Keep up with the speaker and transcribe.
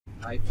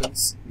Hi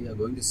friends, we are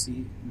going to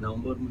see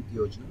November month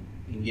Yojana,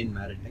 Indian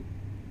Maritime.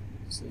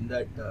 So in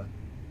that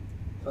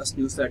first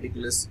news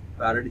article is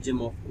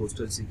Paradigm of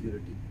Coastal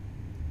Security.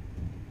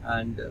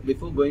 And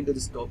before going to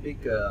this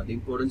topic, the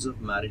importance of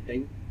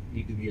maritime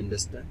need to be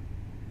understood.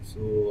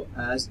 So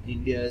as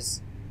India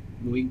is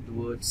moving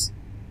towards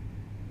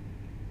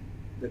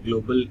the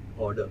global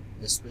order,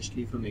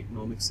 especially from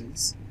economic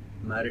sense,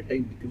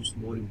 maritime becomes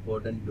more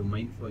important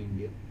domain for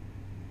India.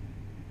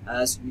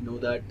 As we know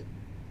that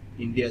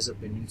India is a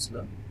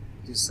peninsula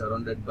which is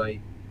surrounded by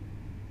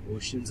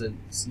oceans and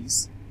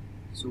seas,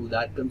 so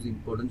that comes the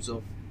importance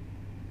of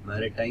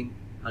maritime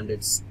and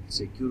its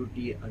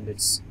security and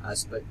its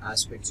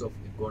aspects of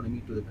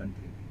economy to the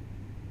country.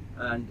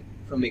 And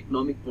from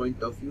economic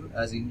point of view,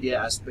 as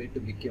India aspires to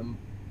become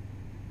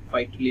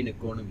 5 trillion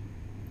economy,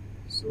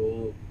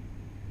 so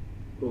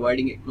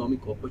providing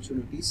economic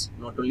opportunities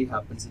not only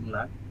happens in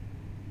land,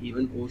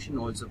 even ocean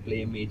also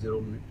play a major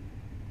role in it.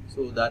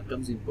 So that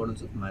comes the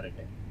importance of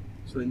maritime.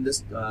 So in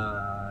this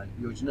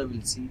Yojana,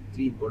 we'll see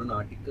 3 important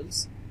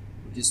articles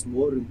which is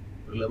more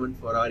relevant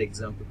for our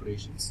exam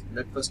preparations.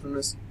 That first one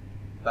is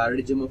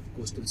Paradigm of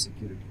Coastal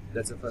Security.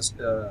 That's the first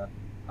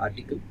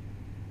article.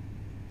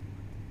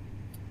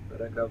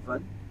 Paragraph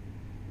 1,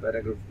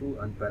 Paragraph 2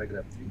 and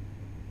Paragraph 3.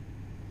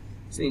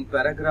 So in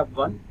Paragraph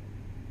 1,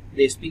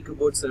 they speak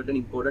about certain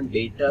important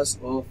data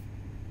of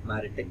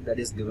maritime that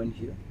is given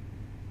here.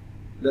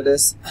 That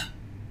is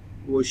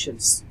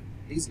oceans.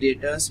 These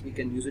data we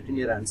can use it in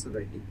your answer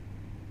writing.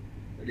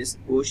 That is,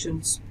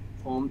 oceans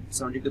form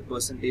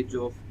 72%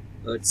 of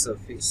Earth's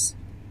surface.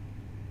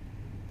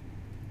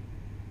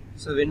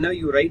 So whenever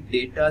you write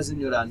data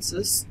in your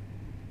answers,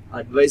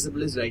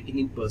 advisable is writing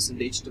in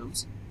percentage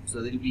terms,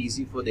 so that will be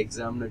easy for the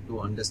examiner to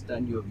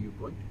understand your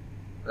viewpoint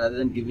rather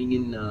than giving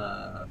in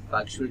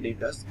factual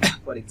data.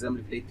 For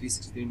example, if you take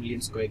 363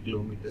 million square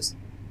kilometers,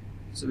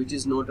 so which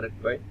is not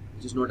required,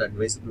 which is not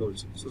advisable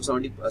also. So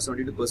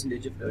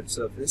 72% of Earth's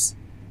surface,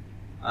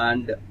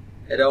 and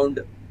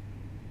around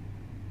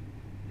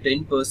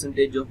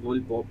 10% of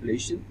world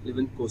population live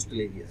in coastal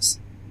areas.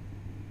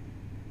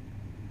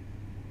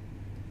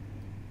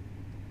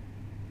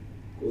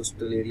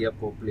 Coastal area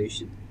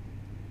population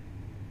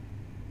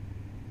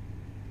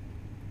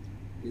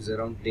is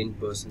around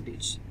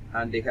 10%,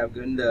 and they have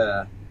given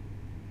the,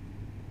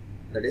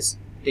 that is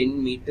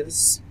 10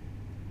 meters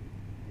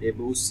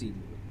above sea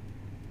level.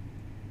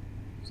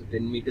 So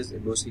 10 meters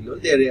above sea level,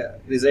 they are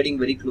residing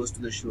very close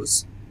to the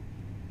shores,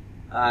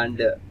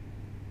 and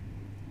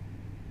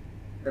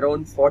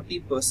around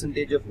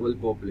 40% of world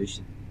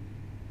population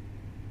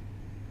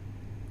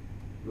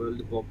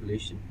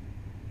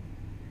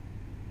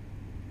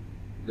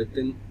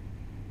within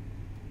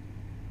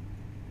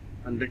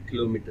 100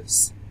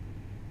 kilometers.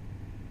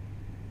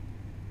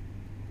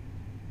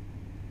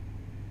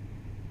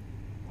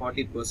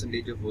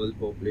 40% of world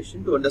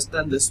population. To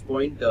understand this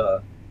point,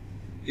 if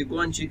you go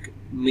and check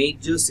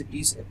major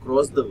cities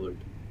across the world,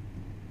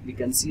 we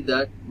can see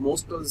that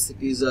most of the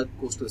cities are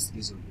coastal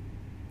cities only.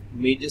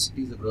 Major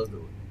cities across the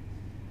world.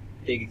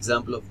 Take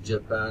example of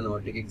Japan,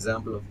 or take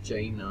example of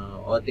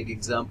China, or take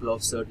example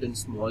of certain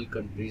small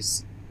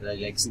countries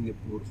like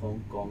Singapore,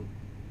 Hong Kong,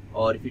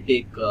 or if you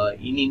take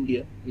in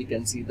India, we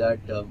can see that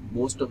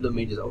most of the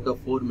majors, out of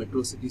 4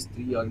 metro cities,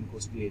 3 are in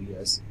coastal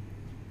areas.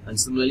 And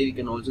similarly, we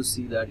can also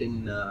see that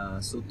in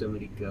South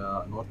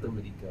America, North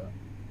America.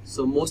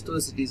 So most of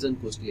the cities are in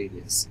coastal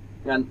areas.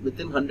 And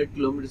within 100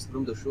 kilometers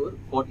from the shore,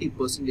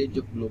 40%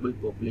 of global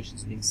population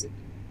is being settled.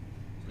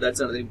 So that's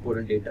another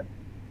important data.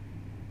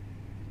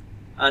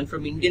 And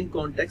from Indian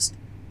context,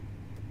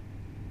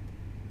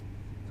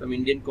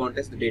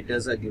 the data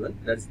are given.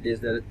 That's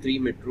there are 3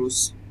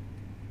 metros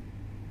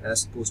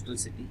as coastal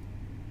city,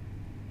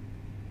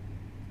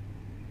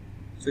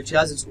 so which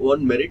has its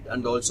own merit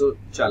and also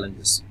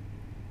challenges.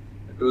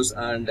 Metros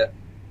and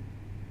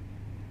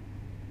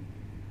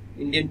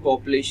Indian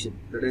population,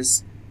 that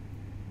is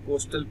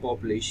coastal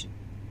population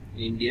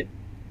in India,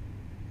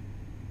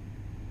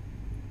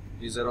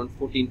 is around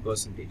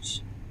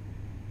 14%.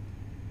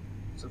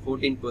 So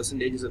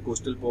 14% is a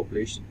coastal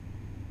population,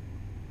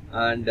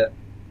 and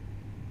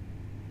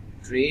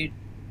trade,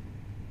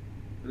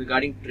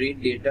 regarding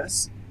trade data,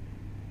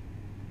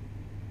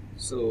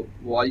 so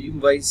volume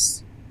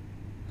wise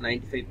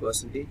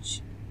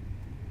 95%,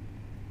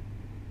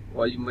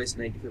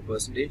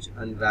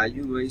 and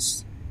value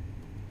wise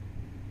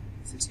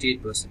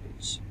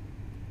 68%.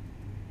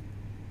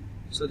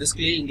 So this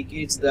clearly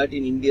indicates that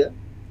in India,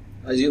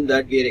 assume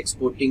that we are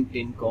exporting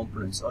 10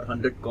 components or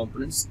 100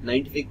 components,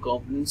 95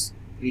 components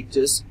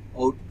reaches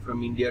out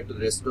from India to the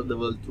rest of the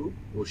world through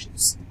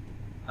oceans,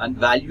 and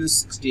value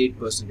is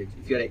 68%.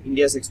 If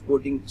India is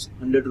exporting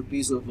 100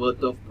 rupees of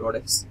worth of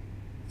products,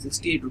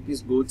 68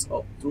 rupees goes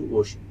up through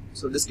ocean.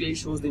 So this clearly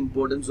shows the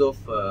importance of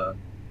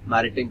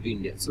maritime to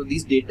India. So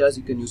these data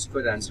you can use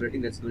for answer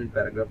writing. That's given in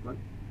Paragraph 1.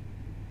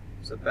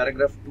 So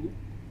Paragraph 2,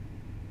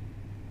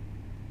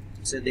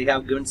 so they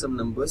have given some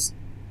numbers.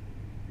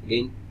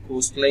 Again,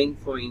 coastline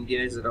for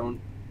India is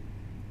around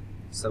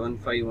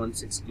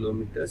 7516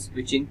 kilometers,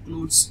 which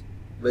includes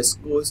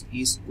West Coast,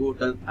 East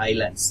Coast and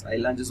islands.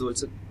 Islands is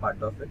also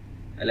part of it,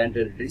 island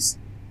territories.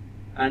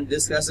 And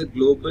this has a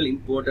global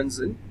importance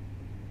in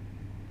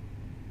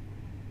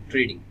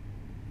trading,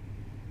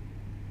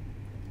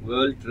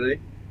 world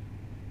trade,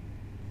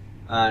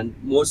 and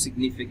more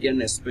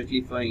significant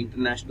especially for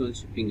international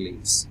shipping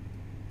lanes.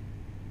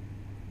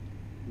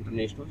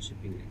 International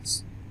shipping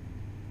lanes.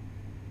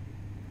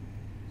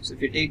 So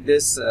if you take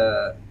this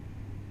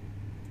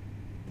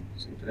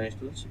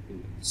international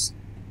shipping lanes,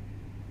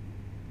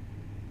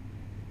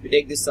 we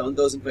take this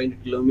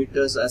 7,500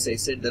 kilometers. As I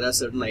said, there are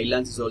certain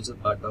islands is also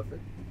part of it.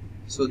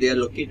 So they are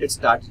located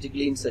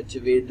strategically in such a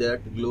way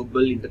that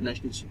global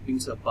international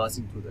shippings are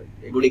passing through that.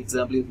 A good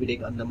example, if we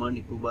take Andaman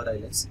Nicobar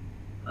Islands.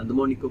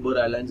 Andaman Nicobar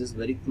Islands is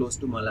very close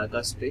to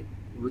Malacca Strait,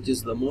 which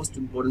is the most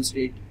important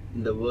strait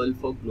in the world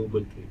for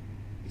global trade.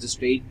 It's a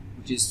strait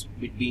which is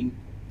between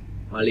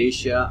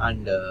Malaysia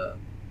and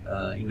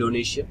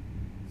Indonesia.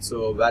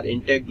 So where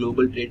entire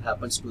global trade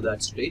happens to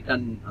that strait,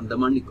 and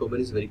Andaman Nicobar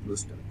is very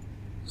close to it.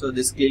 So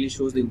this clearly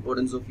shows the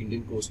importance of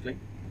Indian coastline.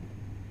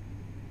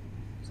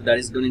 So that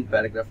is done in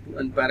paragraph 2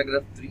 and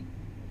paragraph 3.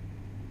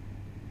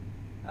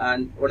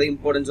 And what is the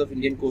importance of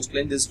Indian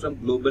coastline? This is from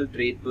global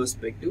trade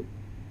perspective,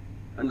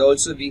 and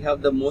also we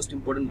have the most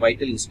important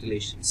vital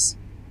installations.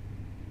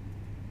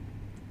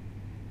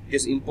 It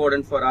is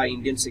important for our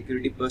Indian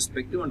security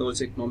perspective and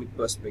also economic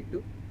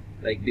perspective,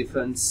 like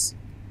defense,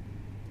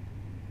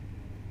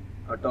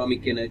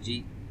 atomic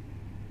energy,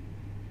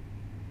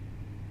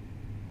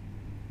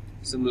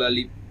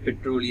 similarly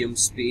petroleum,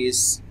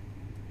 space.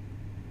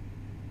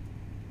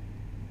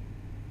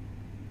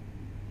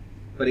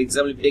 For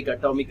example, if you take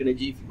atomic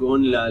energy, if you go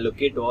and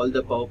locate all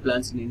the power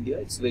plants in India,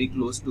 it's very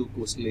close to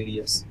coastal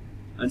areas.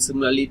 And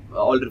similarly,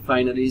 all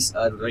refineries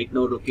are right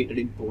now located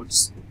in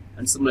ports.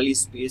 And similarly,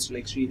 space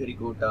like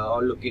Sriharikota are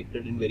all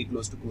located in very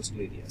close to coastal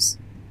areas.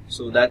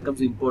 So that comes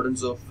the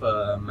importance of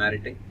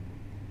maritime.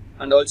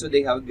 And also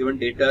they have given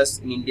data.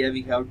 In India,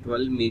 we have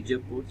 12 major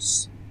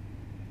ports.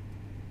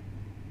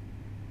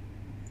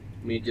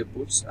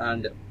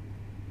 And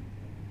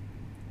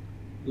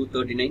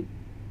 239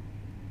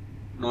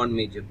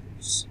 non-major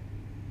ports.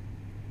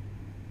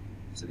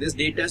 So this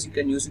data you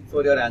can use it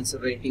for your answer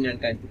writing and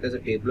can put as a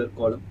tabular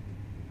column,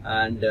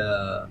 and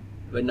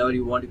whenever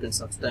you want you can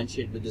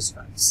substantiate with these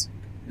facts.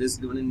 This is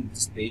given in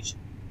this page.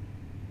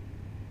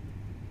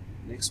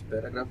 Next,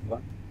 paragraph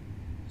 1.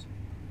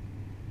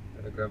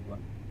 Paragraph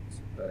 1.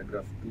 So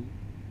paragraph 2.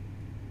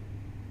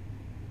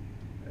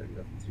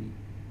 Paragraph 3.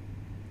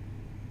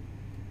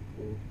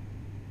 4.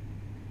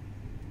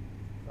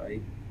 5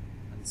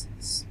 and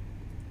 6.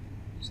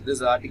 So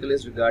this article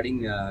is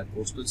regarding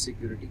coastal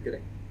security,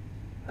 correct?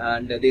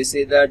 And they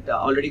say that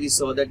already we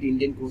saw that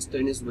Indian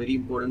coastline is very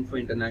important for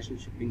international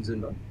shippings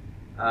and all.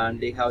 And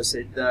they have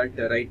said that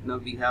right now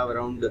we have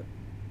around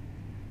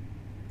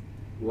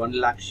 1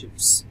 lakh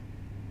ships.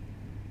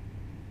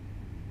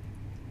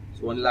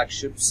 So 1 lakh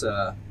ships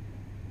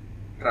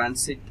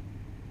transit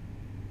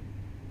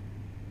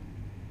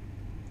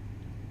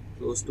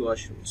close to our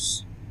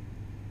shores.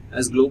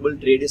 As global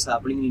trade is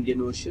happening in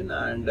Indian Ocean,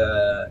 and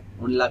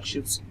 1 lakh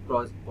ships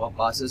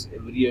passes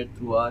every year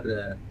through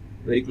our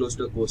very close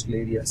to our coastal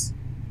areas,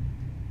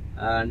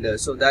 and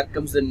so that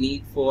comes the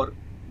need for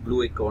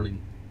blue economy.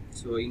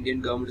 So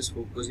Indian government is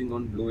focusing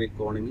on blue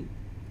economy.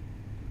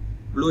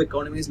 Blue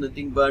economy is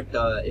nothing but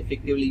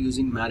effectively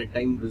using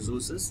maritime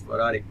resources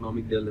for our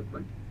economic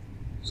development.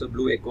 So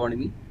blue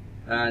economy,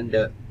 and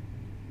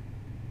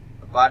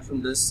apart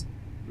from this,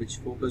 which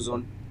focus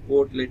on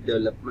port-led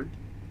development.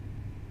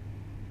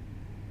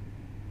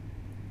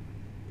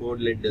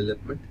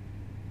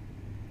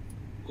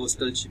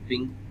 Coastal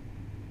shipping.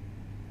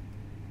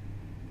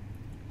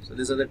 So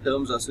these are the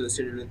terms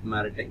associated with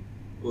maritime,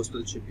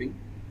 coastal shipping,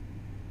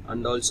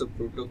 and also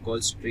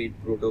protocols, trade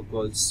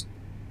protocols,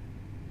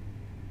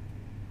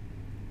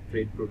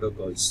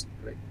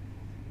 right?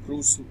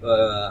 Cruise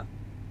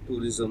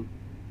tourism.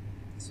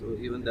 So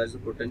even there is a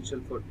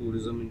potential for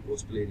tourism in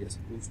coastal areas,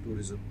 cruise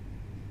tourism.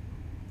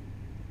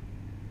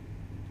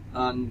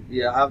 And we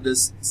have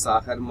this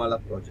Sagarmala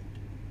project.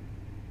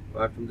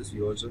 Apart from this,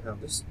 we also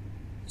have this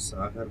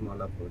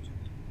Sagarmala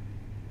project.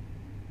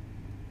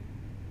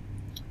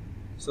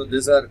 So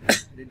these are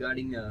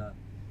regarding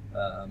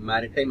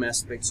maritime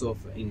aspects of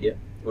India,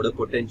 what the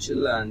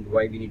potential and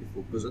why we need to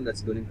focus on.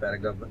 That's given in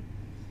paragraph 1.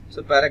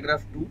 So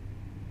paragraph 2,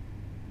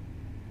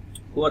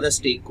 who are the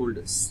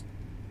stakeholders?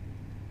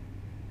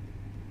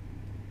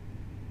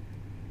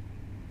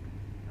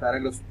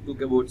 Paragraph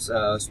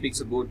 2 speaks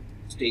about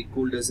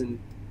stakeholders in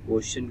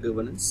ocean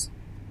governance.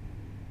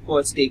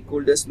 For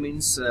stakeholders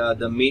means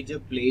the major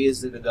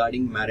players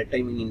regarding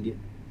maritime in India.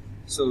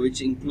 So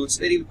which includes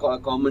very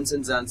common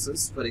sense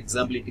answers. For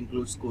example, it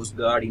includes Coast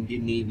Guard,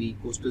 Indian Navy,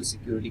 Coastal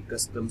Security,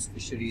 Customs,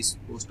 Fisheries,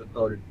 Port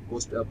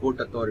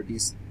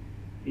Authorities,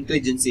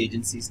 intelligence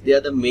agencies. They are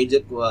the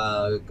major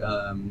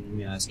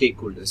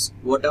stakeholders.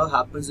 Whatever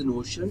happens in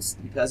oceans,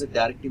 it has a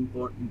direct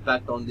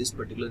impact on these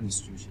particular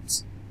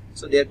institutions.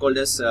 So they are called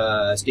as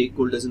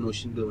stakeholders in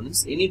ocean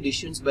governance. Any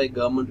decisions by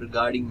government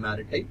regarding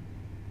maritime,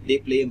 they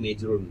play a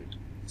major role in it.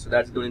 So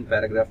that's given in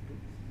paragraph 2.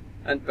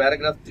 And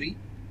paragraph 3,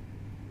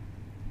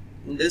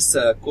 in this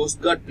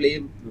Coast Guard play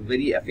a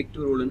very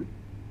effective role in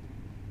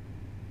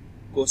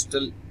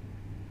coastal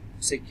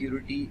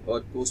security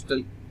or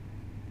coastal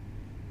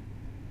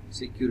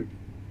security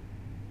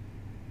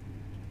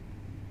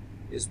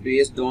is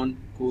based on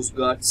Coast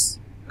Guard's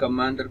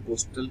Commander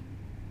Coastal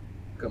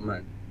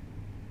Command.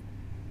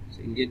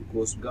 So Indian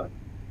Coast Guard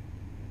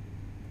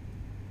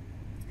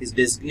is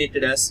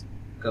designated as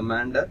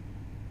Commander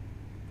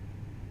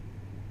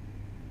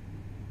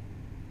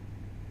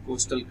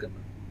Coastal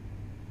Command.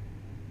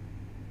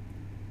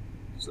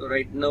 So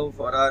right now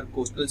for our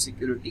coastal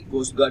security,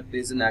 Coast Guard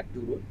plays an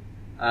active role,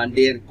 and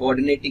they are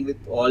coordinating with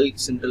all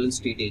central and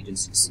state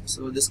agencies.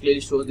 So this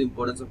clearly shows the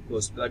importance of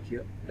Coast Guard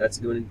here. That's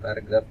given in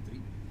paragraph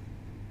 3.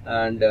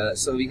 And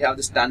so we have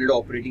the standard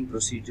operating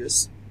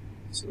procedures.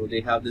 So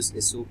they have this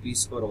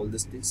SOPs for all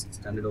these things,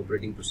 standard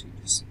operating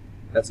procedures.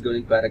 That's given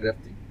in paragraph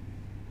 3.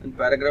 And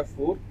paragraph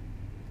 4,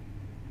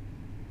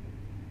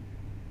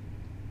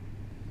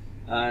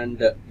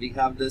 and we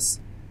have this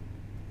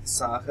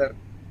Sahar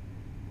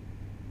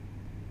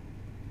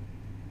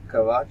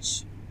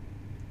Kavach,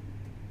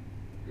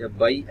 a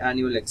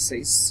biannual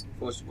exercise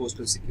for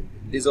coastal security.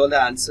 These are the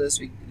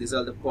answers, these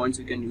are the points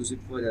we can use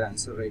it for the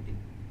answer writing.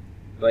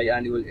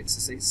 Biannual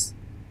exercise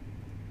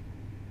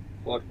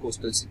for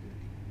coastal security.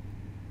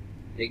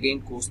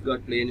 Again, Coast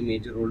Guard play a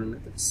major role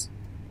in this.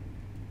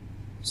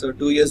 So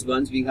 2 years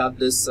once we have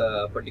this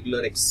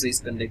particular exercise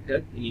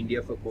conducted in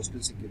India for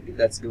coastal security.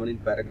 That's given in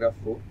paragraph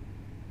 4.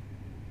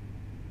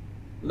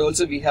 And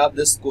also we have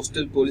this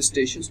coastal police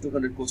stations,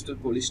 200 coastal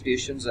police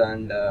stations,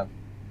 and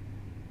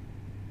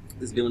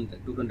this given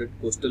 200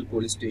 coastal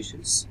police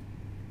stations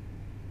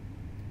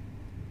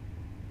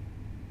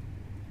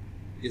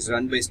is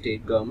run by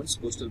state governments,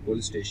 coastal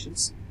police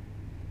stations,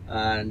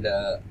 and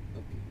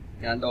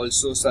and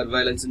also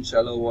surveillance in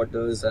shallow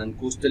waters and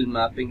coastal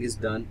mapping is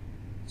done.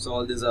 So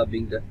all these are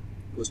being done,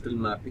 coastal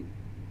mapping.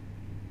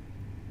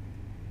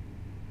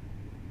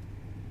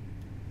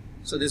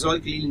 So this all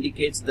clearly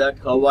indicates that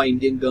how our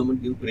Indian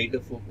government give greater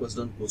focus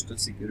on coastal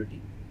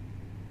security.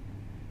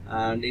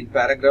 And in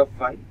paragraph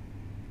 5,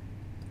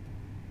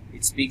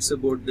 it speaks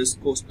about this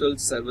coastal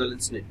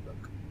surveillance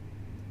network.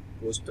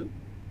 Coastal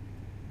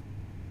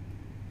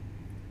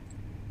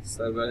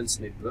surveillance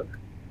network.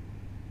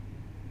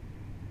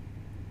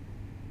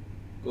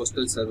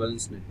 Coastal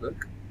surveillance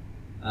network,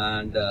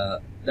 and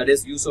that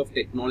is use of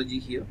technology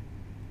here.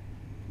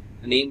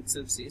 The name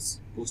itself says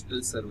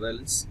coastal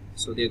surveillance.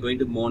 So they are going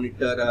to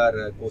monitor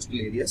our coastal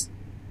areas,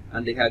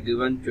 and they have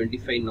given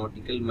 25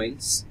 nautical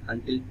miles.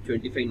 Until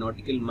 25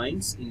 nautical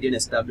miles, Indian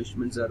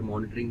establishments are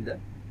monitoring that,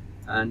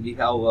 and we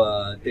have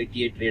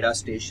 38 radar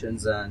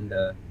stations, and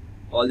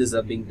all these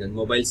are being done.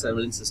 Mobile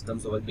surveillance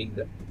systems are all being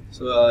done.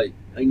 So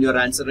in your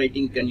answer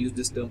writing, you can use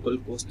this term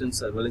called coastal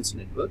surveillance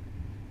network.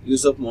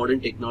 Use of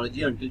modern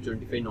technology until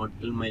 25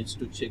 nautical miles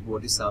to check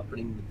what is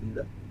happening within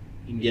the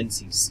Indian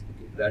seas.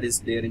 Okay, that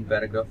is there in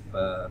paragraph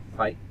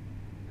 5.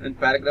 And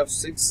paragraph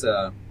 6,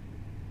 so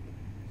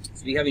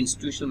we have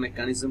institutional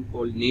mechanism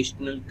called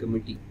National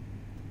Committee.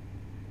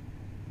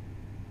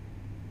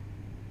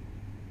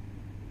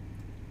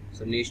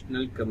 So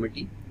National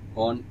Committee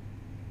on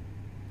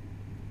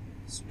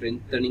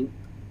strengthening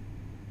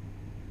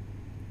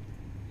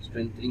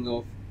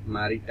of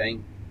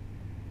maritime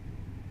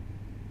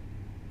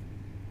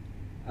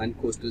and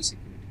coastal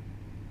security.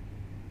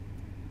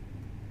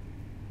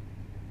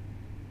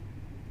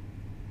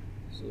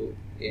 So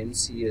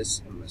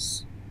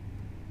NCSMS,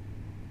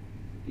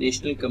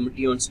 National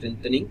Committee on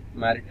Strengthening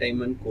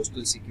Maritime and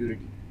Coastal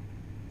Security.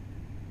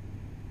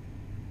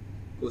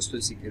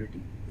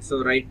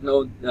 So right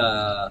now,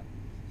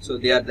 so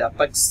they are the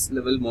apex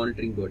level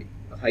monitoring body,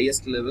 the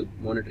highest level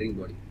monitoring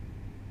body.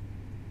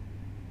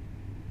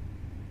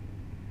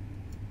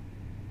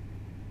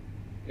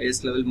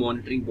 Highest level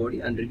monitoring body,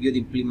 and review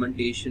the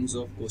implementations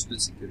of coastal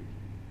security.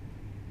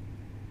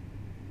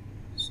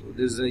 So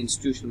this is the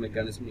institutional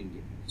mechanism in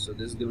India. So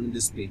this is given in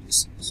this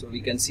pages. So we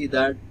can see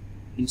that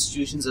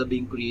institutions are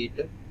being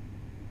created,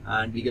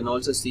 and we can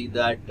also see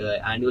that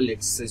annual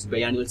exercise,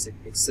 biannual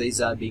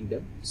exercise are being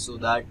done, so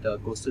that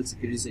coastal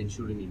security is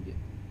ensured in India.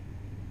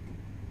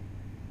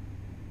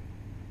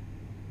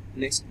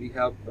 Next we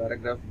have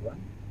paragraph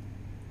 1,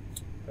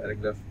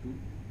 paragraph 2,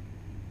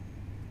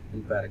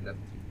 and paragraph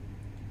 3.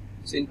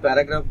 So in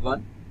paragraph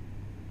 1,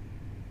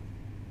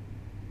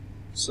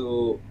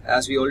 so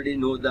as we already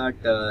know that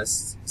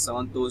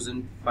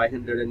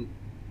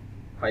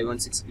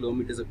 7,516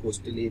 kilometers of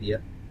coastal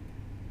area.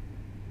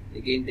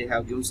 Again, they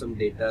have given some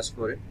data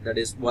for it. That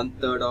is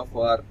 1/3 of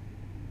our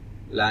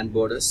land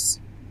borders.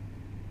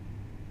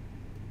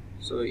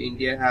 So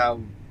India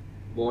have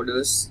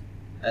borders.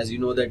 As you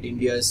know that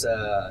India is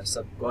a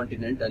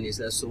subcontinent, and it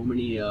has so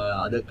many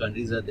other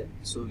countries are there.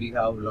 So we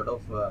have a lot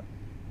of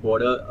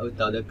border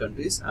with other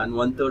countries, and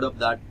 1/3 of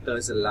that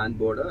is a land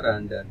border,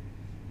 and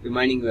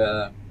remaining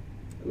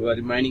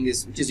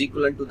is which is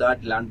equivalent to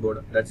that land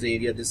border. That's the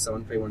area, this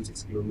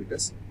 7,516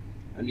 kilometers,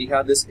 and we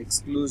have this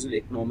exclusive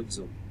economic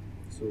zone.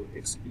 So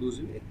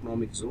exclusive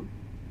economic zone,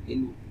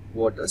 in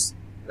waters,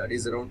 that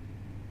is around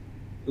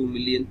 2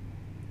 million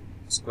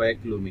square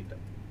kilometer.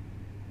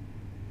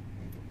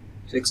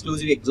 So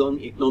exclusive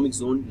economic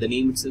zone, the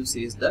name itself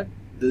says that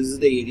this is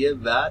the area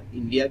where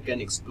India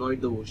can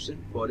exploit the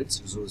ocean for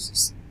its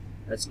resources.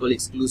 That's called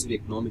exclusive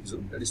economic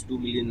zone. That is 2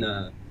 million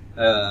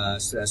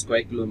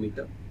square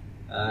kilometer,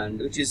 and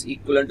which is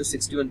equivalent to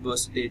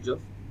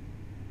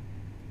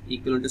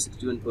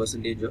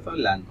 61% of our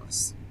land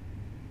mass.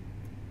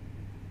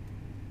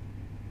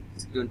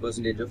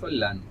 61% of our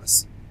land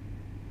mass.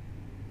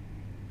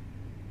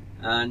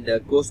 And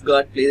Coast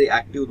Guard plays an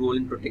active role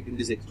in protecting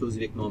this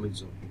exclusive economic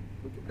zone.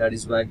 Okay, that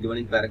is why given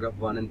in paragraph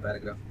 1 and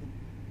paragraph 2.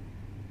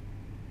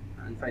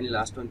 And finally,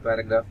 last one,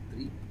 paragraph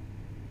 3.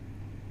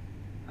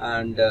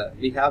 And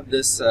we have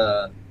this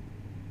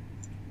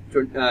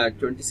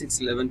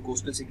 2611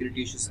 coastal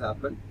security issues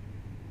happen,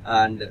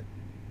 and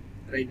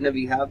right now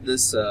we have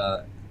this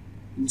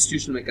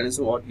institutional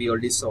mechanism. What we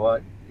already saw,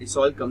 it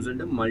all comes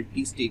under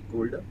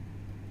multi-stakeholder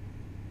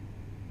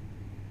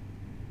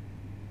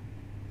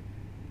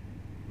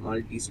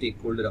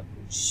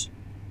approach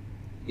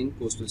in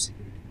coastal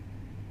security.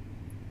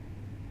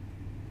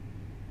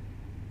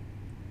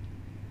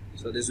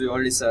 So this we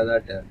already saw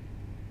that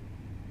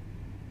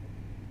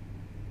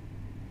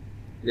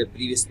the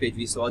previous page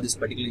we saw this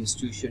particular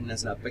institution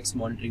as an apex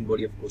monitoring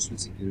body of coastal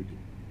security,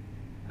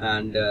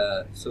 and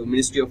so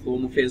Ministry of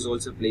Home Affairs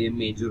also play a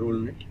major role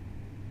in it,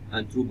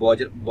 and through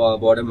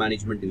border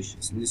management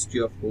divisions.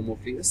 Ministry of Home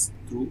Affairs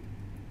through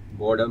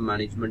border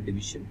management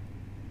division,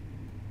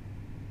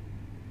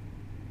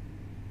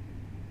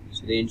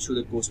 so they ensure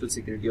the coastal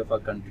security of our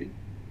country.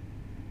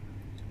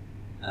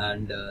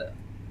 And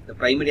the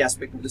primary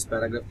aspect of this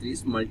paragraph 3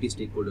 is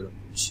multi-stakeholder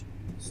approach.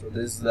 So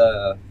this is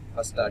the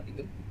first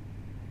article.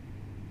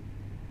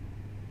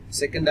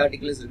 Second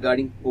article is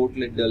regarding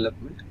port-led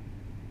development.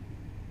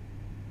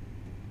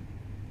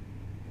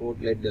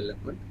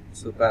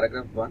 So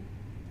paragraph 1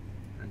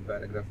 and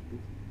paragraph 2.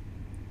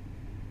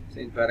 So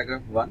in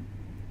paragraph 1,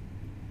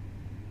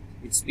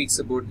 it speaks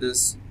about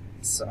this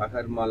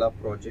Sagarmala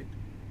project.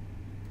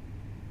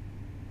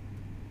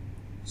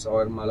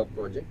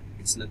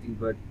 It's nothing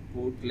but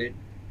port-led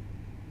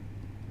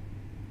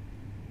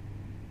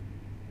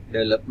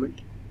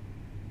development.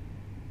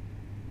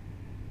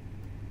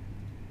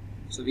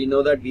 So we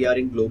know that we are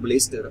in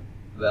globalized era,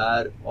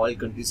 where all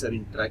countries are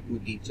interacting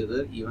with each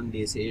other. Even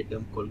they say a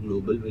term called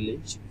global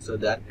village. So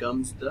there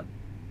comes the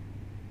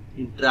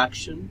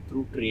interaction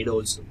through trade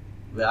also,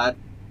 where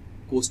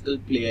coastal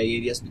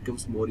areas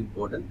becomes more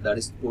important. That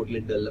is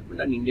port-led development,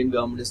 and Indian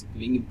government is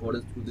giving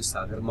importance through the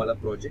Sagarmala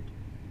project.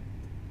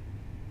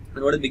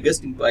 And what the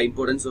biggest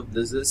importance of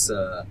this is,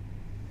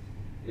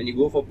 when you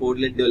go for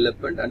port-led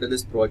development under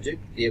this project,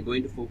 they are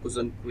going to focus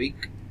on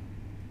quick,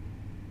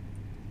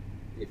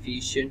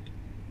 efficient,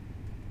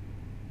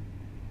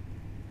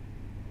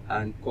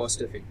 and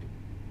cost-effective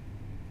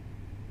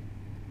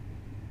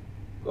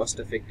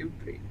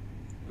trade.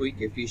 Quick,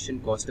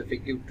 efficient,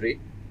 cost-effective trade.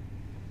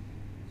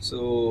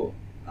 So,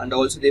 and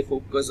also they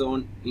focus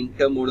on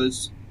intermodal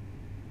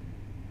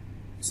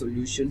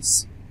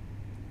solutions,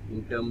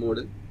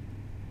 intermodals,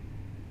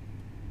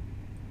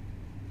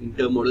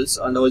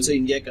 and also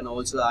India can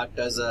also act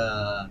as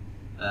a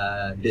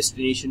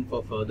destination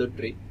for further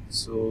trade.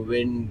 So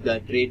when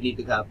the trade need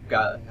to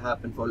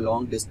happen for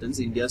long distance,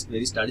 India is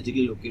very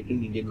strategically located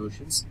in Indian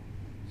Oceans.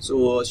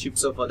 So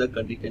ships of other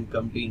country can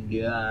come to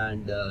India,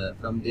 and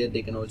from there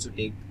they can also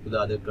take to the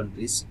other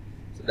countries.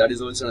 So that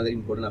is also another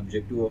important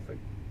objective of it.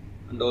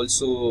 And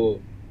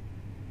also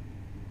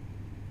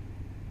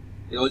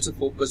they are also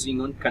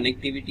focusing on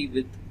connectivity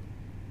with,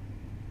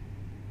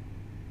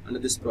 under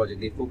this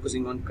project, they are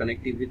focusing on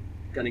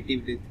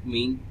connectivity with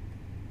main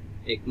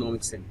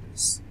economic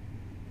centers.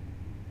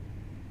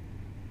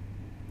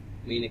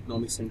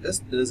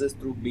 This is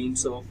through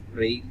means of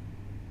rail,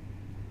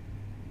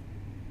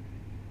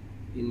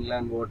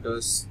 inland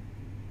waters,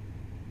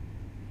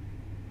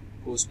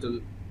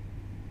 coastal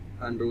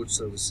and road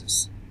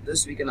services.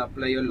 This we can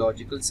apply a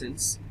logical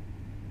sense.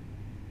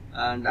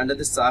 And under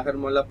the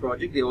Sagarmala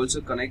project, they also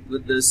connect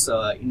with this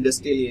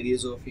industrial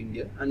areas of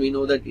India, and we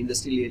know that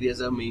industrial areas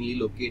are mainly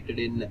located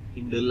in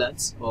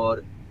hinterlands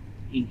or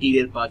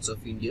interior parts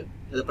of India.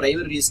 The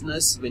primary reason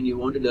is, when you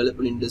want to develop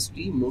an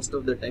industry, most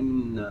of the time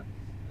in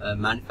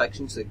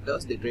manufacturing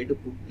sectors, they try to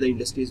put the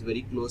industries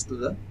very close to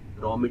the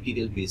raw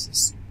material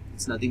basis.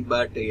 It's nothing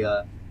but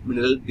a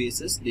mineral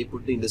basis. They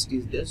put the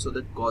industries there so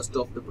that cost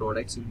of the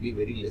products will be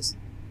very less.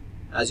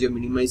 As you're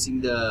minimizing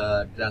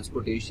the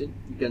transportation,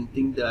 you can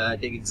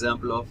take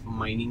example of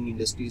mining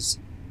industries,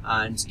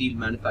 and steel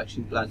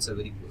manufacturing plants are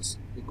very close,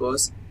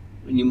 because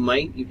when you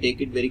mine, you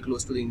take it very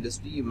close to the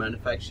industry, you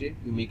manufacture it,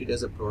 you make it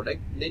as a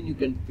product, then you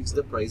can fix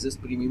the prices,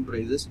 premium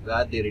prices,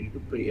 where they're ready to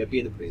pay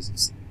the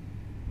prices.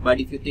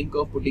 But if you think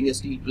of putting a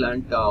steel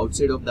plant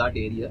outside of that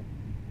area,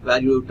 where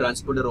you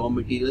transport the raw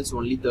materials,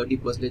 only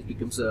 30%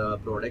 becomes a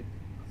product,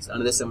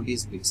 another 70%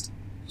 is waste.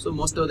 So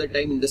most of the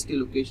time,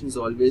 industrial location is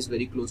always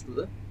very close to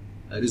the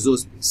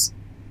resource base.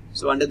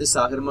 So under the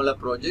Sagarmala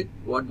project,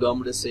 what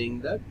government is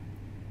saying that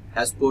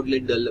as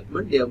port-led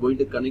development, they are going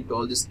to connect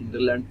all this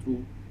hinterland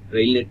through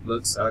rail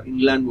networks or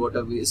inland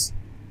waterways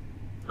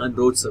and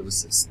road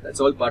services. That's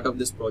all part of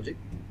this project.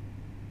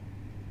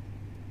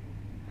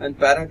 And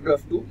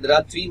paragraph 2, there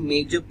are three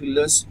major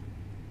pillars,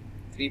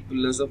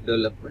 of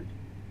development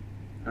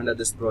under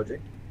this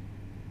project.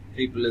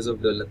 Three pillars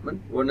of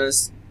development. One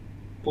is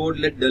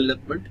port-led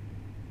development.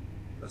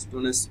 First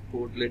one is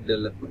port-led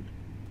development.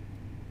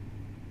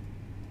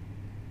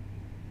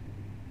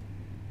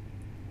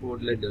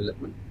 Port-led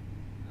development,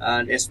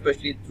 and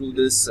especially through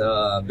this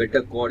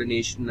better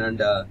coordination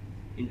and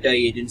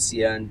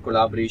inter-agency and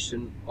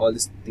collaboration, all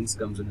these things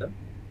comes under.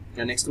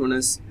 And next one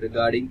is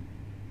regarding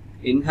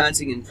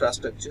enhancing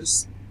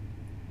infrastructures,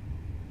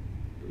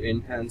 to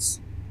enhance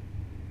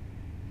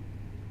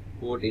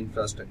port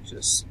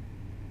infrastructures,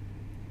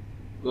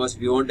 because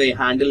we want to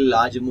handle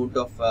large amount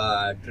of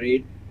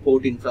trade.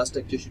 Port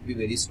infrastructure should be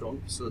very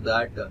strong, so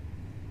that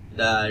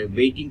the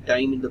waiting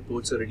time in the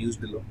ports are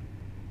reduced a lot,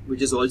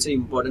 which is also an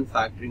important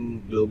factor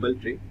in global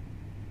trade.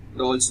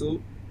 But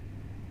also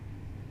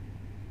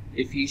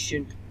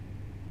efficient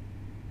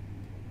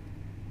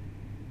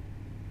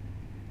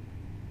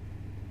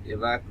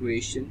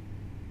evacuation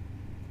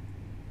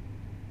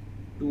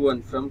to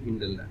and from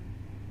hinterland.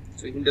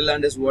 So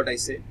hinterland is what I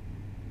said,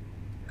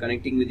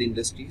 connecting with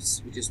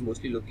industries, which is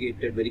mostly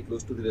located very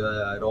close to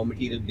the raw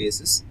material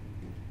basis.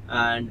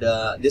 And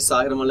this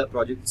Sagarmala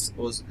project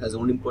has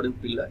one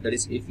important pillar, that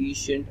is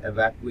efficient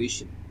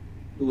evacuation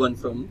to and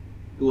from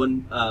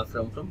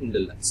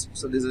hinterlands.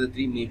 So these are the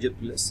three major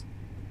pillars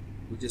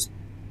which is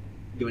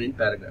given in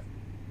paragraph.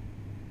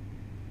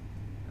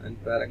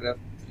 And paragraph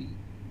 3,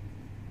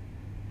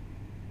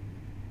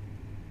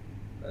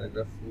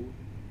 paragraph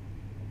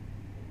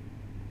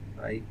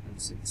 4, 5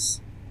 and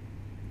 6.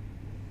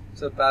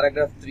 So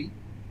paragraph 3,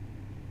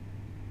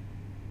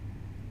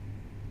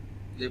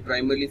 they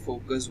primarily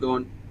focused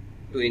on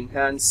to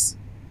enhance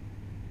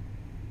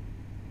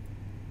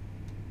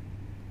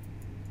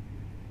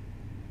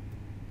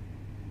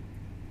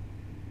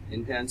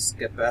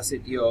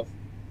capacity of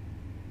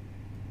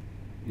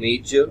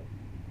major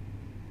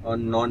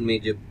on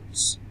non-major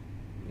ports,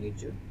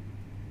 major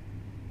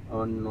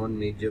on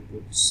non-major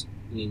ports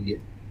in India.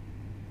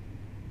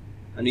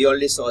 And we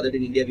already saw that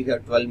in India we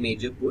have 12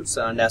 major ports,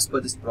 and as per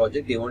this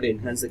project they want to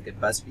enhance the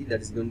capacity, that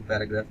is given in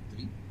paragraph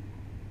 3.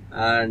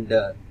 And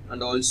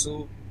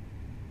also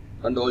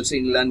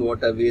inland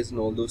waterways and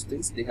all those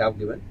things they have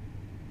given,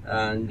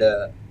 and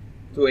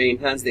to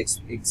enhance the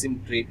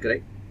existing trade,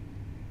 correct,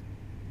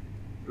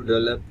 to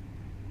develop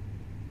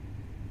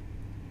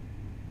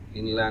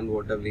inland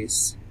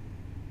waterways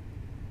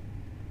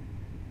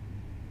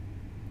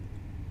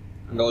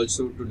and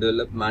also to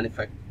develop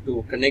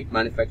to connect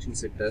manufacturing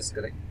sectors,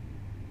 correct.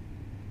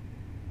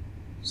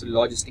 So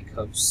logistic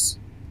hubs,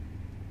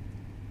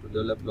 to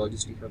develop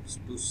logistic hubs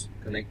to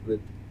connect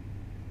with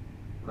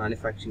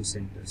manufacturing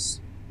centers.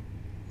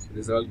 So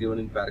this is all given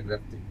in paragraph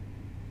 3.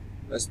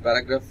 As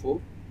paragraph 4.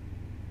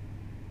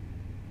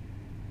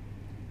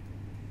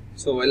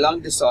 So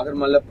along the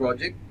Sagarmala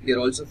project, we are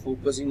also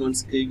focusing on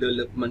skill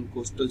development,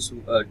 coastal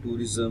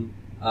tourism,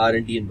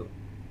 R&D and all.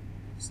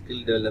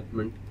 Skill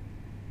development,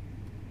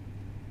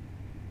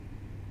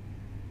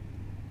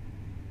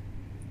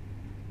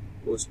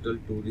 coastal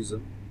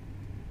tourism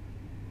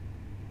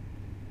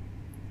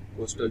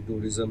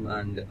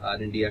and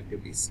R&D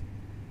activities.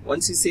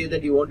 Once you say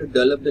that you want to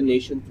develop the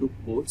nation through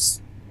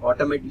ports,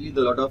 automatically a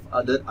lot of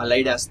other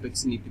allied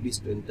aspects need to be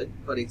strengthened.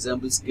 For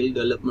example, skill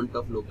development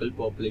of local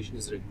population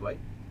is required,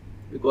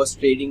 because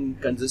trading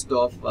consists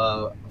of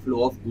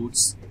flow of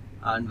goods,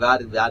 and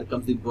where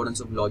comes the importance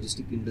of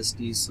logistic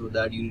industries, so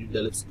that you need to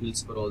develop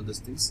skills for all these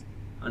things.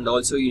 And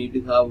also you need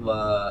to have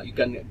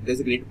there's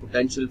a great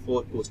potential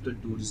for coastal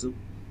tourism,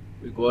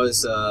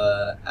 because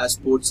as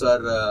ports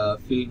are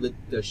filled with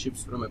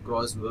ships from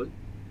across the world,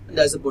 and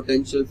there's a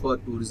potential for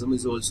tourism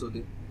is also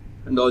there,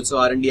 and also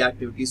R&D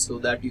activities, so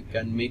that you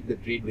can make the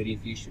trade very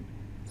efficient.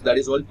 So that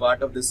is all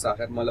part of this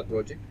Sagarmala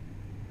project.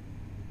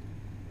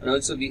 And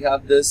also we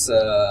have this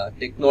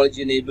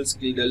technology enabled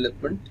skill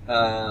development.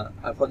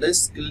 For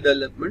this skill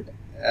development,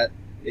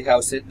 they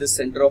have set the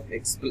center of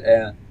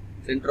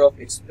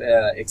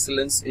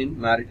excellence in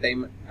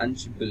maritime and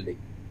shipbuilding.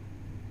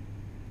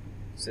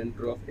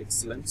 Center of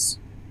excellence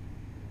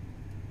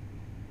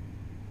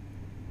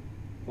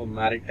for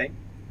maritime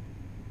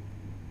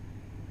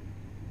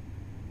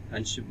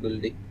and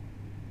shipbuilding.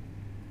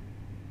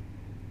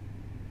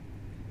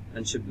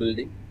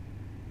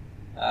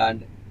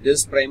 And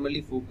this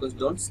primarily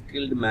focused on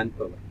skilled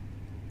manpower,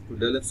 to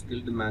develop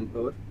skilled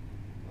manpower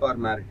for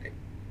maritime.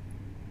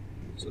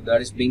 So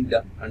that is being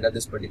done under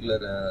this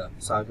particular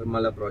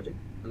Sagarmala project.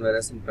 And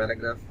whereas in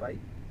paragraph 5,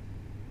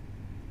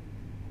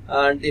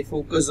 and they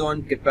focus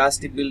on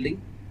capacity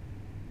building.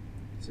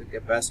 So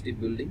capacity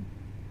building.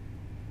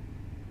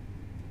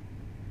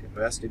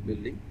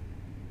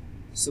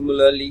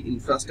 Similarly,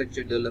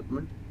 infrastructure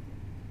development,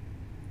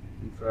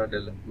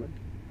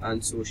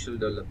 and social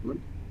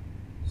development.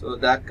 So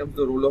that comes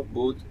the role of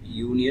both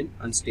union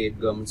and state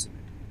governments in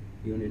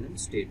it. Union and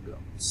state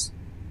governments.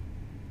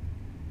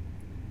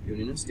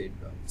 union and state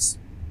governments.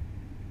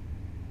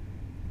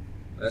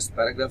 As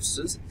paragraph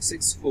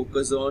 6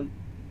 focus on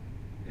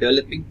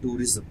developing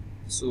tourism.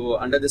 So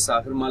under the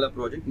Sagarmala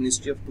project,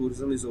 Ministry of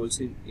Tourism is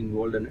also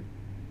involved in it.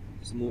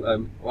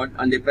 So,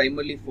 and they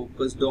primarily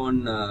focused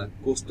on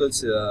coastal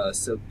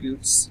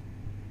circuits,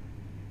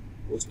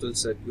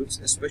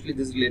 especially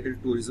this related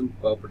to tourism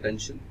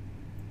potential.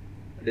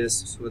 It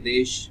is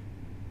Swadesh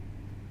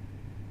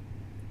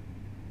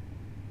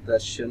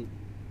Darshan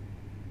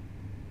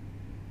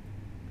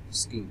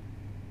scheme.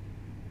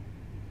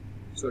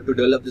 So to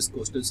develop this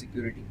coastal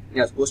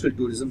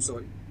tourism,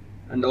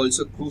 and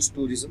also cruise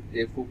tourism.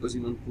 They are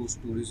focusing on cruise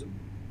tourism,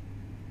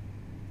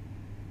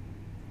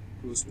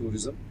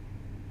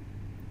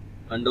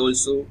 and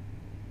also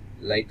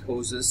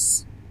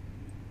lighthouses,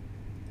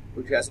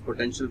 which has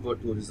potential for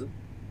tourism,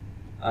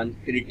 and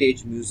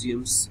heritage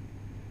museums,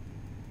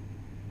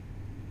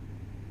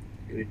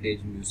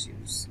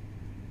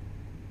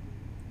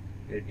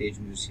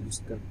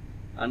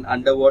 and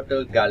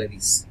underwater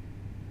galleries.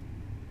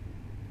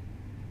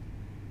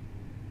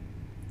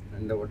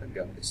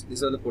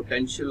 These are the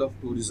potential of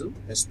tourism,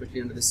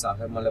 especially under the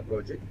Sagarmala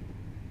project.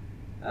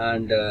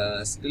 And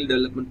skill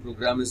development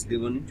program is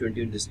given in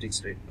 21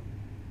 districts right now.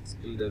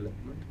 Skill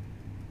development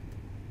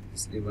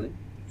is given in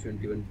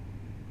 21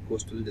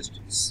 coastal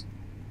districts.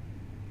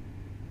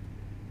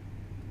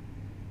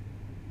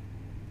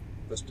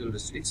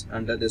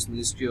 Under this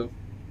Ministry of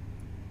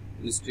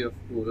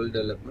Rural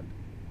Development.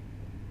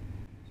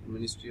 So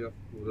Ministry of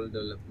Rural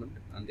Development,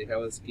 and they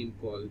have a scheme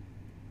called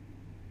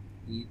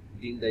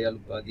Deen Dayal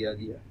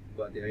Upadhyaya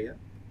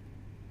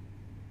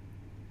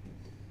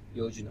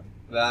Yojana,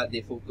 where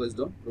they focused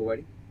on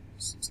providing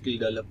skill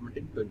development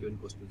in 21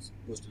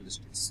 coastal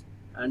districts.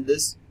 And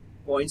this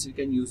points we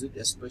can use it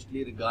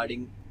especially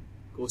regarding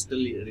coastal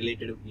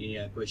related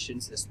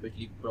questions,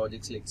 especially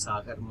projects like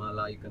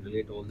Sagarmala. You can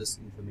relate all this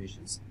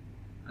informations.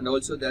 And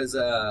also there is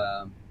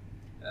a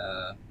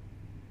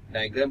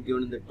diagram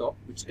given in the top,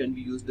 which can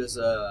be used as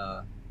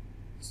a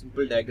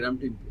simple diagram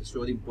to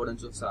show the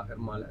importance of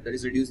Sagarmala. That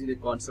is reducing the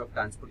cost of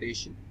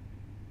transportation,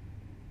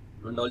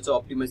 and also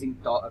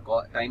optimizing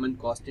time and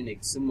cost in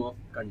EXIM of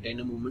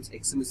container movements.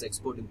 EXIM is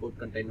export-import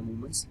container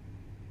movements.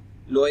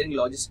 Lowering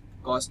logistics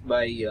cost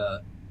by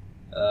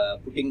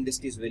putting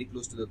industries very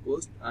close to the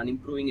coast, and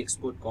improving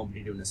export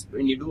competitiveness.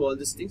 When you do all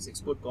these things,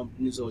 export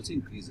competitiveness also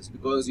increases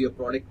because your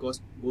product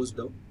cost goes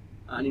down,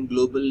 and in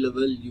global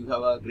level you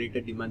have a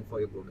greater demand for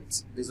your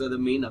products. These are the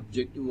main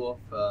objective of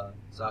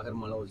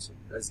Sagarmala also.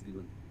 That's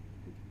given.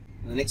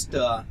 The next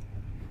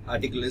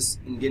article is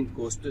Indian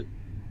coastal.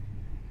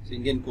 So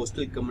Indian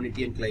coastal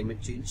community and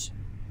climate change.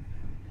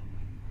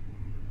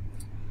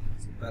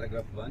 So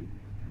paragraph 1,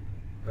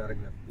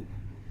 paragraph 2.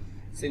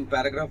 So in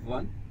paragraph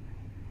 1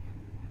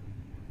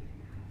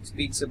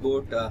 speaks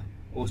about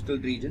coastal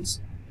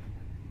regions,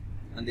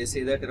 and they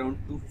say that around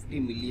 250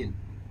 million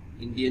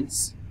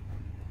Indians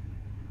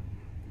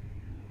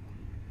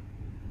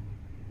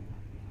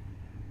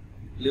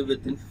live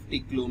within 50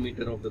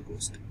 kilometers of the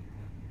coast.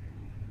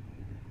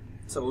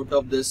 So out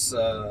of this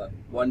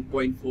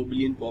 1.4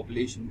 billion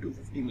population,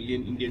 250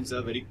 million Indians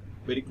are very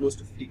close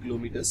to 50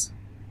 kilometers,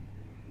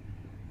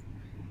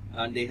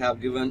 and they have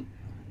given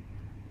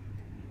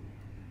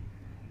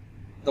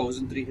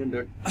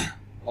 1,300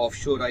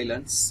 offshore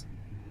islands.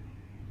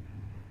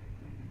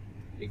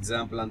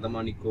 Example,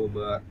 Andaman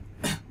Nicobar,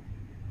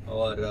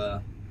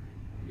 or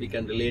we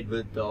can relate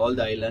with all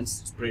the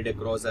islands spread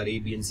across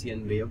Arabian Sea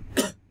and Bay of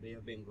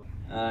Bengal.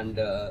 And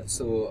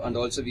and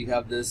also we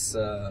have this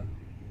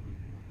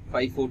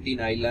 514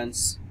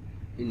 islands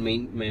in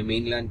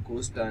mainland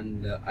coast,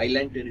 and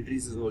island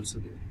territories is also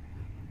there.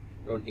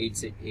 Around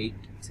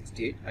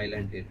 868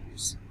 island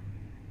territories.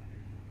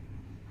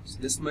 So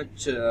this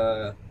much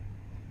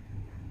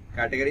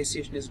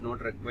categorization is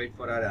not required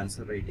for our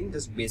answer writing.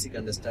 Just basic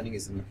understanding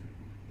is enough.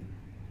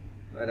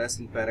 Whereas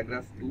in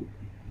paragraph 2,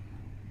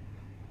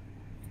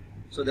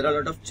 so there are a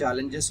lot of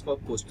challenges for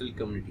coastal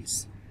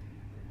communities.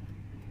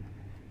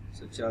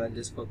 So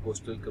challenges for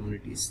coastal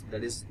communities,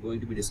 that is going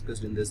to be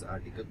discussed in this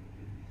article.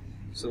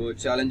 So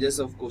challenges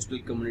of coastal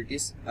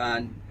communities,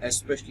 and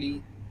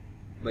especially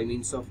by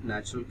means of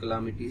natural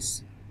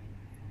calamities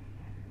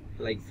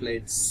like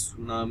floods,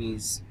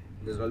 tsunamis.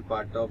 These are all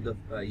part of the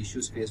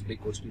issues faced by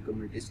coastal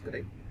communities,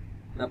 correct?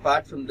 And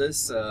apart from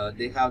this,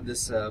 they have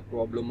this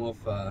problem of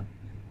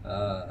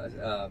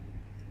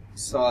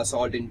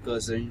salt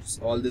incursions.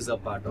 All these are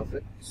part of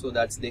it. So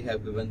that's they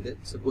have given that.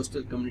 So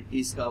coastal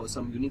communities have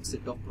some unique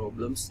set of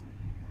problems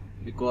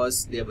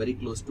because they are very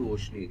close to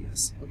ocean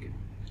areas. Okay,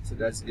 so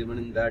that's given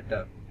in that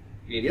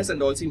areas.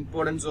 And also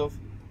importance of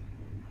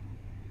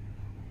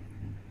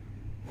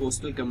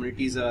coastal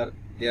communities are,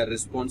 they are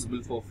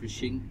responsible for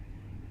fishing,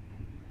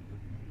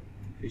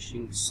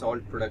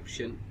 salt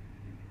production,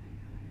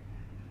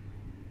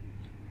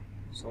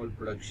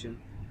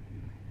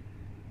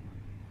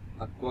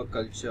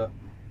 aquaculture,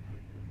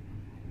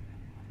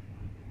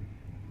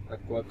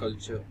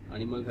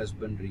 animal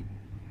husbandry.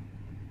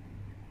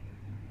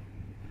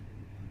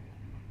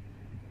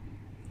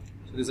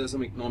 So these are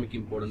some economic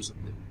importance of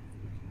them.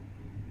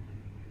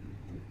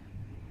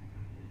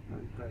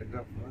 and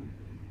paragraph 1,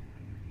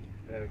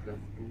 paragraph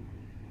 2,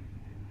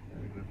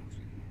 paragraph 3,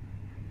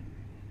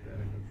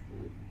 paragraph 4,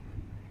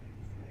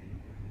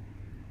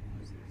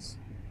 5, 6,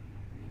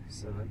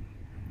 7.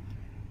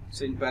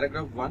 So in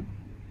paragraph 1,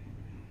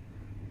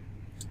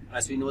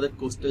 as we know that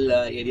coastal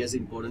area is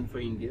important for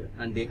India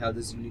and they have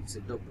this unique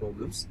set of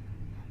problems,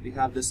 we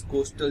have this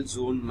coastal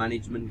zone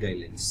management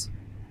guidelines.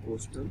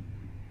 Coastal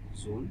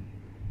zone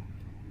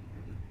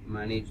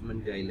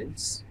management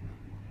guidelines,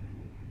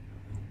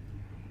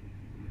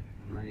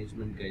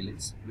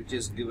 which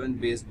is given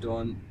based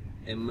on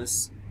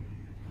MS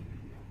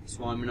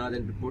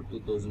Swaminathan report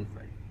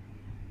 2005.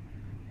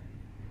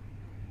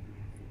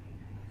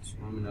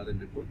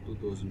 Swaminathan report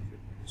 2005.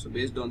 So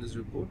based on this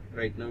report,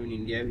 right now in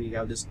India we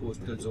have this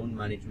coastal zone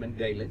management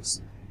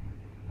guidelines,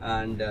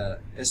 and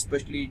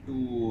especially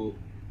to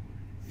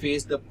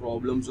face the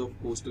problems of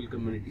coastal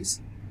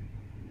communities,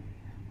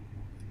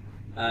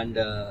 and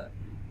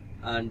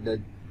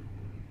the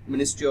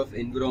Ministry of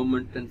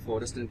Environment and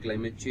Forest and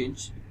Climate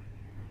Change,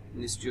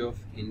 Ministry of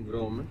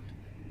Environment,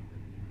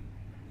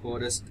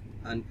 Forest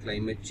and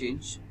Climate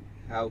Change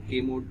have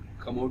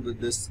come out with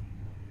this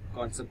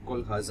concept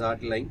called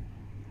hazard line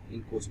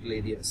in coastal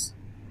areas.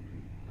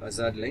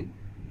 Hazard line,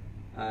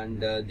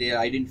 and they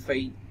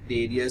identify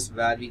the areas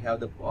where we have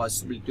the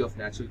possibility of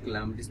natural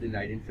calamities. They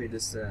identify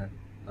this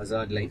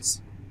hazard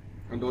lines,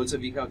 and also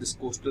we have this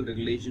coastal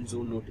regulation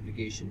zone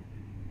notification,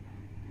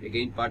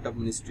 again part of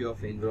Ministry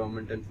of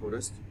Environment and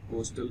Forest.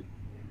 Coastal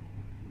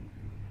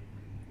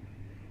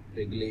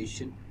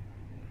regulation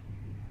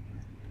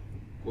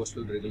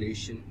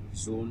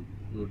zone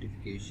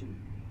notification,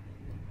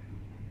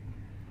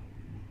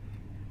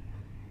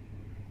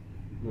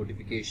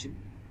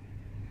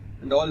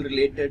 and all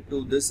related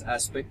to this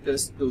aspect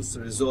is to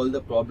resolve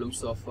the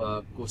problems of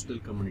coastal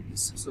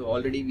communities. So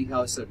already we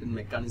have certain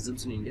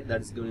mechanisms in India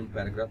that is given in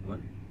paragraph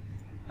 1,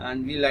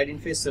 and we'll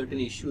identify certain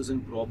issues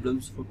and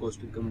problems for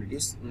coastal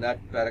communities. In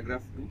that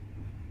paragraph 2,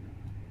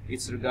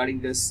 it's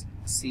regarding this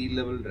sea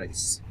level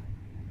rise.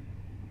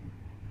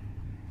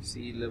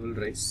 Sea level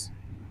rise.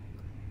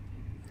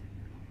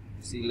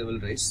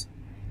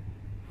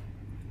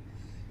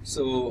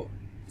 So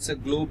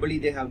globally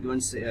they have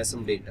given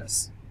some data.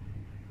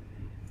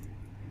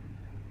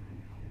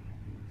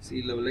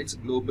 Sea level rise,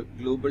 global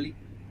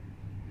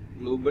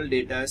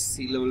data is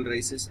sea level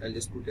rises. I'll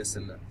just put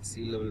SLR,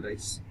 sea level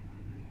rise.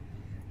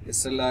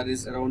 SLR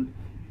is around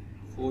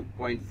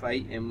 4.5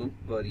 mm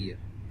per year.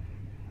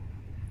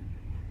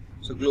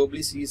 So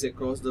globally seas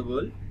across the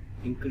world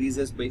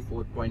increases by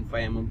 4.5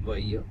 mm per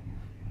year,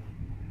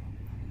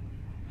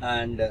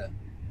 and it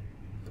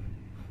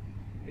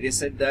is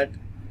said that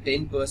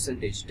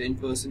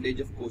 10%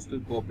 of coastal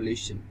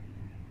population,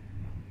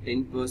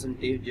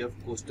 10%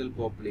 of coastal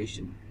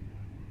population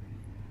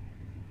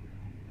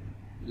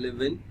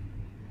live in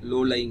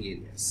low-lying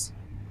areas.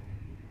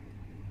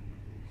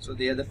 So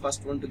they are the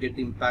first one to get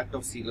the impact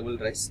of sea level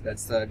rise.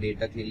 That's the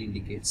data clearly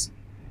indicates,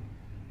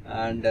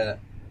 and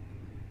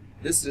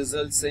this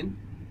results in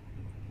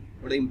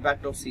what the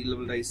impact of sea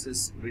level rise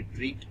is: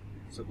 retreat.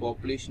 So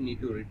population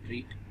need to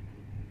retreat,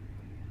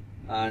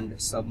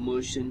 and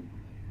submersion.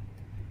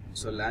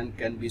 So land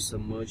can be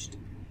submerged.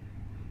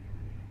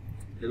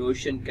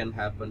 Erosion can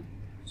happen.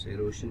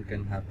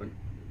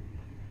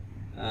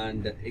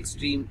 And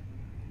extreme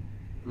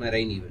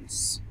marine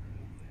events.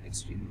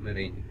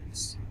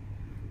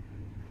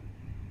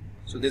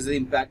 So this is the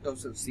impact of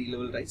sea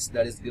level rise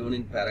that is given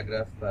in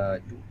paragraph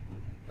 2.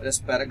 Whereas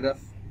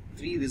paragraph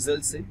 3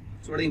 results in,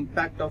 so what the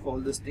impact of all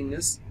this thing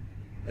is,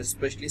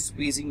 especially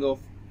squeezing of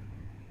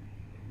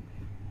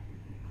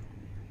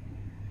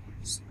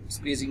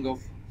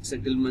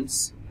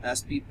settlements,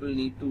 as people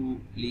need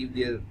to leave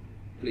their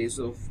place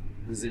of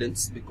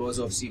residence because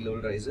of sea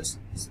level rises,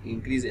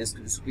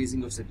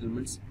 squeezing of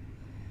settlements.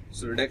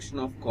 So reduction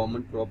of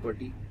common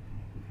property,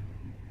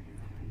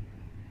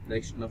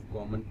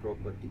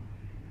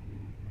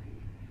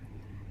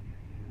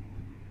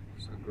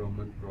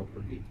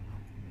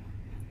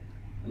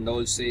 and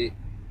also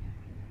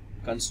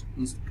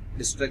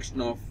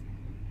destruction of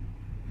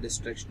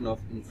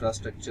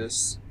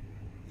infrastructures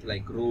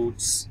like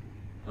roads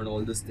and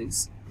all these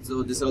things.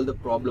 So this is all the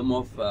problem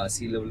of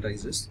sea level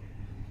rises,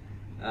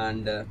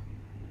 and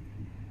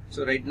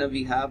so right now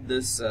we have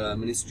this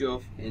Ministry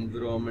of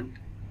Environment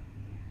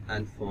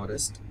and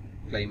Forest,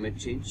 Climate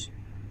Change,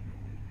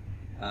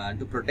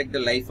 to protect the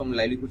life and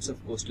livelihoods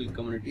of coastal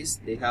communities.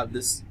 They have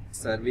this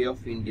survey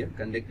of India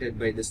conducted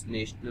by this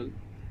National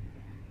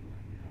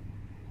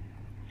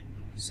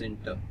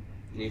Center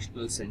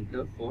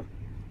for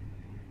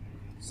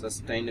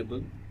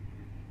Sustainable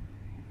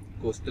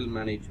Coastal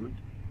Management.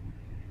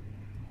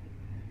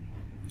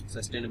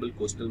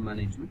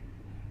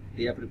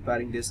 They are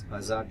preparing this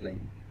hazard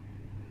line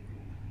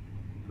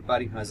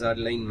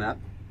map,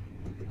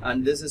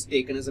 and this is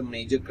taken as a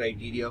major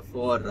criteria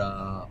for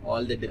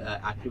all the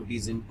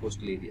activities in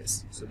coastal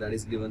areas. So that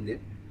is given there,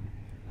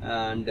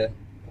 and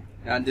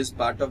this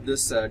part of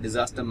this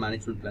disaster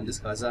management plan. This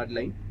hazard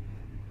line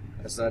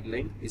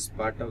is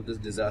part of this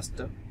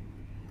disaster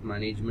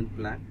management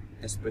plan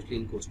especially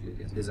in coastal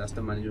areas,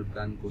 disaster management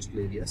plan in coastal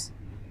areas.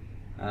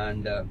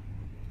 And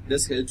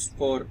this helps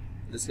for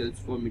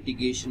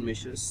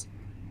mitigations,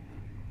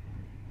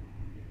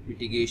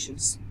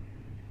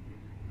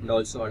 and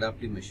also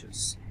adaptive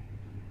measures.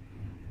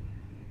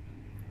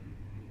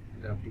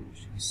 The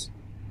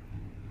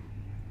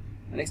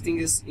next thing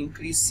is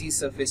increased sea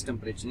surface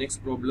temperature.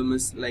 Next problem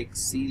is like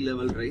sea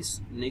level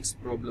rise.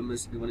 Next problem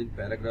is given in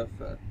paragraph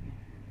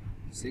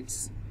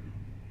 6.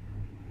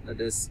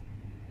 That is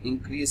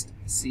increased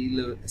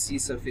sea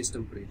surface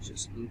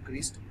temperatures.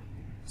 Increased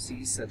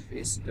sea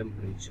surface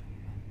temperature.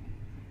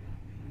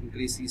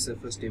 Increased sea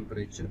surface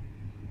temperature.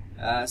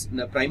 As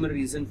the primary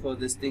reason for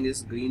this thing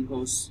is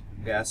greenhouse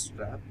gas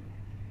trap.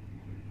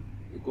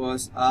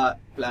 Because our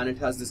planet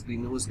has this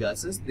greenhouse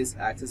gases, this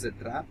acts as a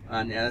trap,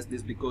 and as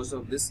this, because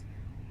of this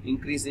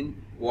increase in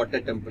water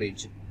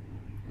temperature,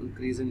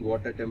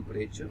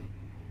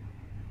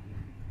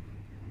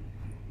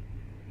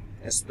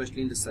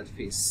 especially in the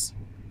surface,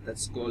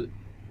 that's called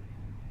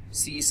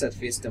sea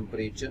surface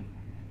temperature.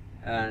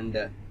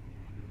 And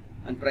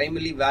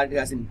primarily where it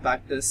has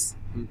impact is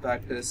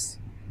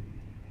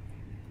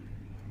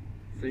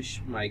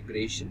fish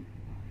migration,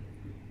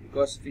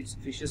 because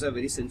fishes are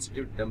very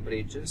sensitive to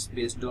temperatures.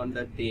 Based on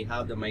that, they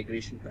have the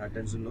migration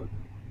patterns,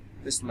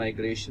 fish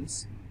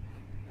migrations,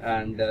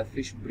 and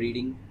fish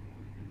breeding,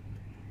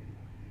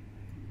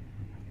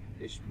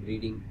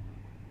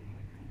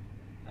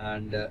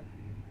 and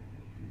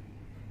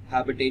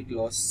habitat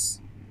loss.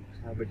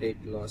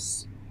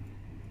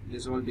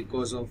 This is all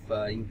because of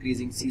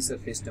increasing sea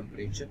surface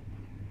temperature.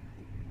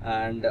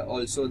 And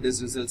also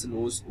this results in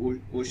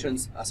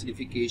oceans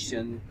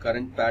acidification,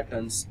 current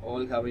patterns,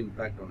 all have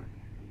impact on it.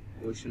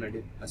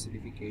 Ocean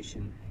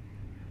acidification.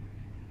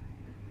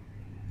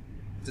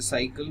 The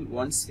cycle,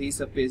 once sea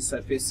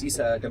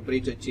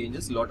temperature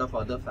changes, a lot of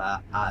other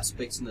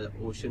aspects in the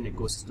ocean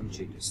ecosystem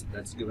changes.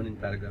 That's given in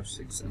paragraph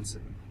 6 and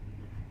 7.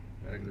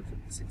 Paragraph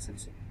 6 and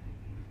 7.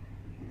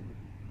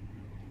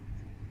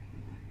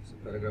 So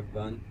paragraph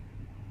 1,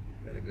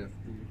 paragraph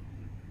 2,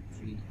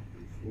 3, and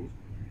 4.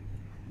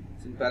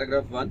 So in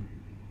paragraph 1,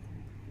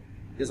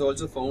 it is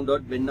also found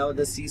out whenever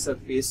the sea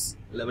surface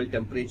level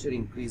temperature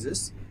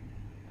increases,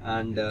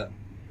 and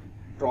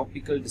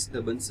tropical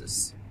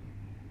disturbances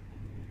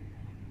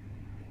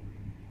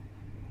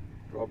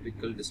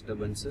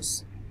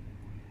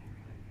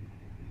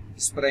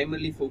is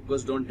primarily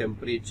focused on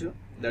temperature,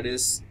 that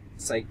is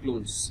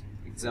cyclones.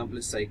 Example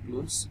is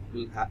cyclones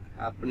will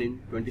happen in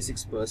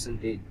 26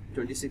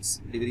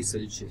 degrees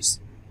Celsius.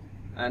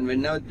 And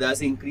whenever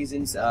there's increase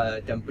in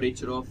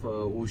temperature of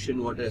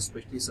ocean water,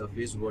 especially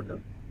surface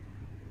water,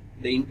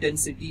 the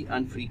intensity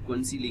and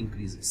frequency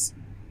increases.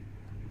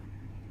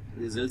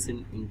 Results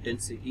in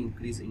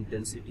increased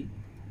intensity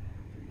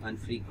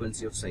and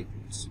frequency of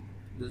cyclones.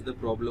 This is the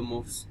problem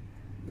of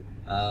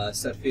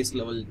surface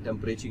level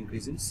temperature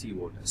increase in sea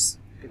waters.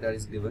 Okay, that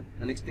is given.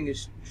 The next thing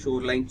is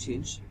shoreline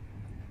change.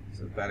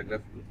 So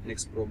paragraph 2.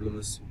 Next problem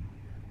is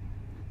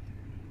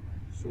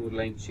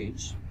shoreline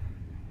change.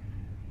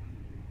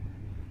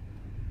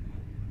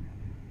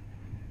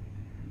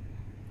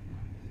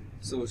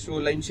 So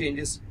shoreline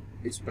changes,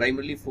 it's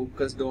primarily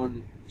focused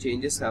on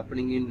changes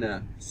happening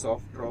in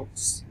soft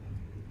rocks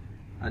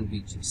and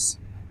beaches.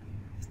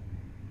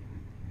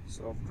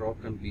 Soft rock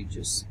and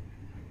beaches.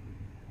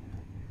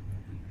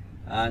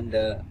 And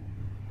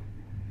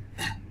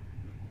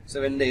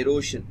so when the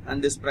erosion,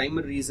 and this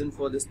primary reason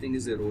for this thing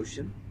is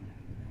erosion.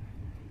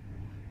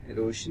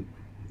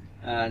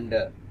 And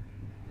there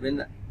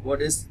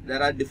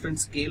are different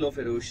scale of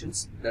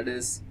erosions. That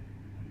is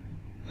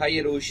high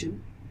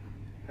erosion.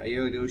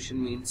 Higher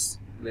erosion means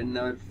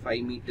whenever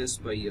 5 meters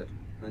per year,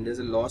 when there's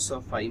a loss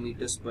of 5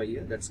 meters per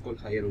year, that's called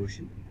high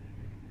erosion.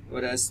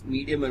 Whereas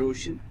medium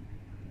erosion,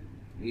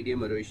 when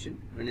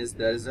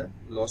there is a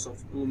loss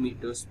of 2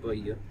 meters per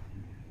year,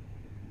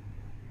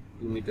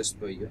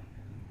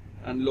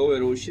 and low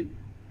erosion,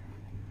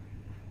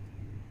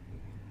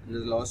 and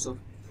there's a loss of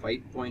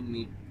 0.5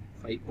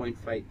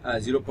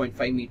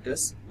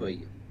 meters per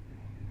year.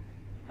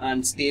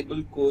 And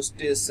stable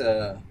coast is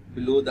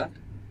below that.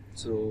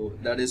 So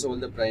that is all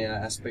the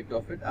aspect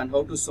of it. And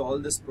how to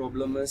solve this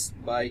problem is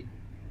by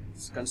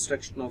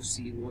construction of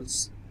sea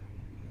walls.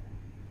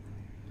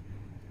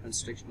 And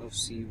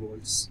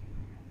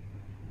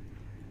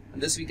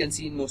this we can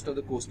see in most of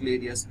the coastal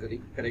areas,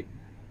 correct?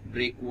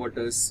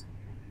 Breakwaters,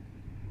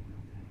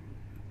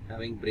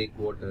 having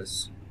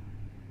breakwaters.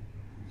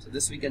 So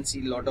this we can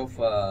see a lot of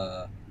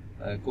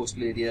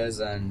coastal areas,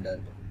 and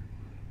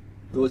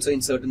also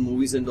in certain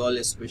movies and all,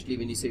 especially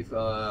when you say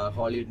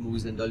Hollywood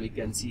movies and all, we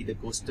can see the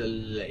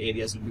coastal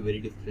areas will be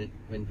very different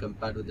when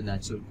compared with the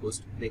natural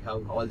coast. They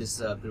have all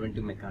these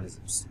preventive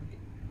mechanisms. Okay.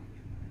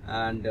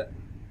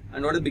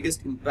 And what the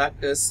biggest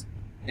impact is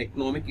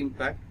economic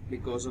impact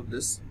because of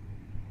this,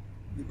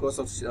 because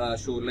of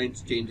shoreline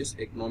changes.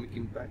 Economic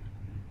impact,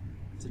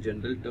 it's a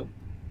general term.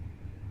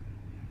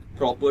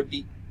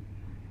 Property,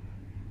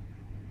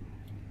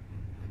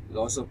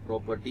 loss of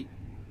property,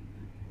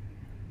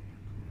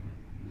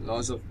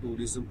 loss of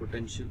tourism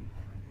potential,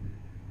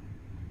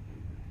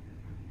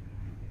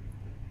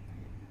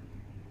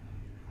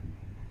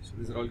 So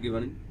these are all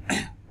given in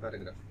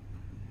paragraph.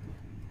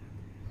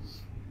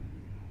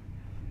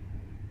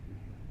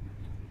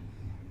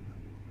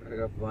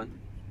 Paragraph 1,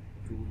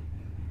 2,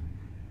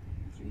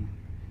 3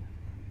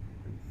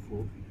 and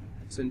 4.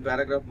 So in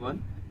paragraph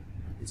 1,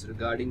 it's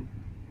regarding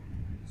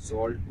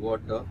salt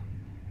water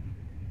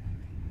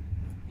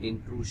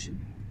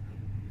intrusion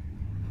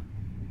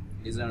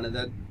is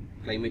another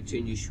climate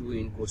change issue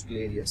in coastal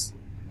areas,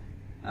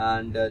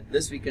 and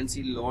this we can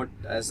see a lot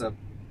as a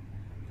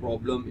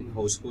problem in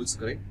households,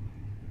 correct?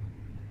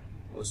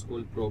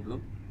 Household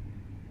problem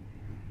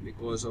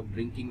because of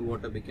drinking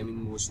water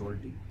becoming more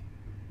salty.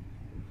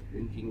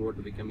 Drinking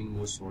water becoming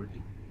more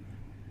salty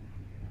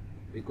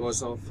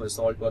because of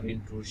salt water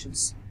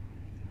intrusions,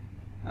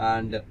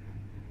 and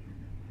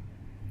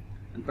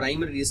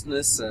primary reason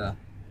is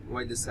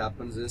why this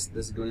happens is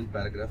this given in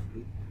paragraph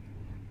 2,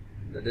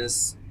 that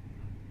is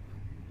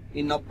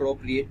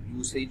inappropriate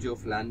usage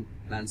of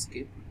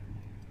landscape,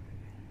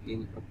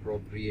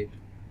 inappropriate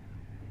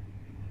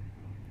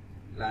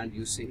land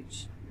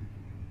usage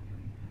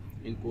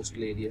in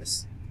coastal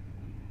areas.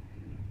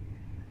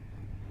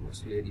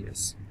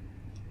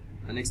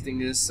 The next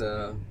thing is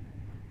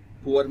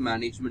poor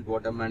management,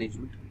 water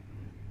management.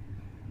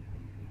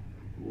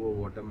 Poor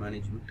water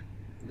management.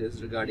 This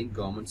is regarding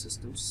government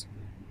systems.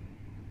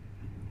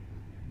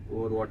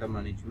 Poor water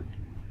management.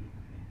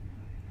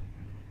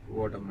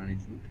 Water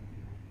management.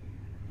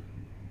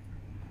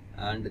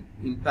 And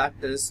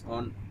impact is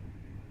on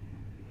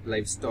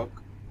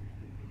livestock.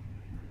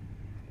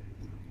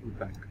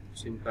 Impact.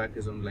 So impact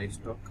is on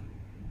livestock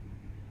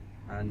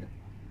and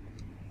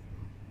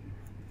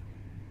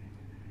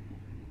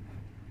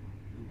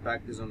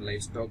impact is on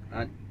livestock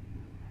and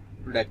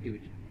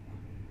productivity,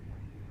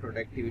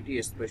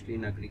 especially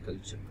in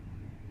agriculture.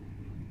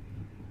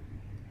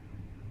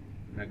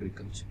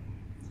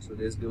 So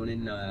this is given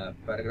in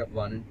paragraph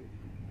 1 and 2,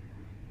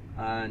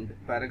 and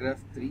paragraph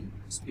 3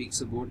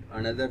 speaks about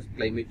another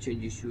climate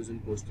change issues in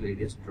coastal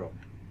areas,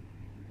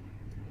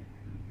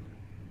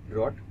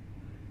 drought,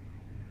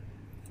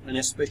 and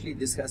especially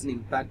this has an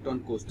impact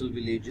on coastal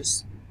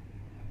villages.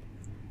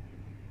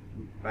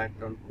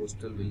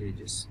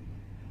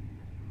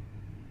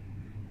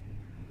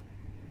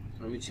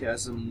 Which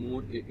has a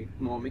more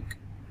economic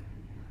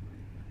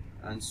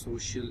and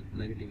social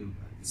negative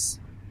impacts.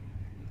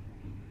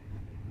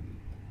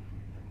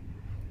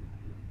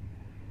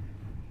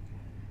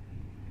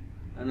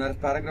 And our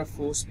paragraph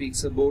 4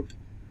 speaks about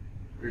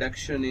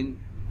reduction in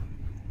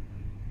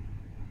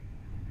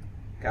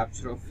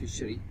capture of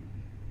fishery.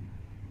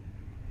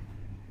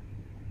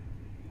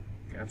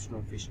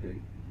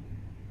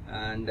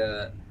 And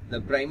the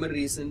primary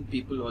reason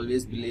people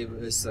always believe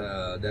is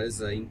there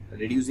is a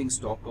reducing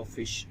stock of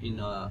fish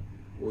in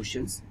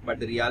oceans, but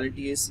the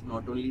reality is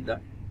not only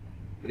that,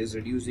 it is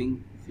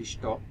reducing fish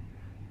stock.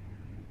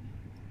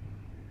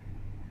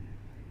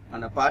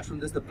 And apart from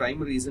this, the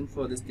primary reason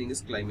for this thing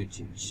is climate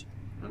change.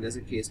 And there's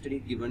a case study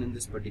given in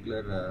this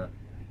particular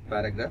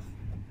paragraph,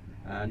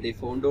 and they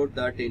found out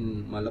that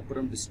in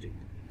Malappuram district,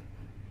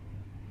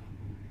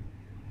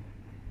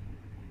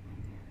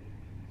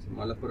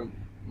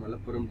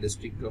 Malappuram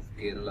district of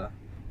Kerala,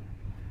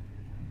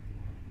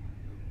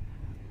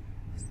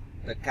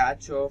 the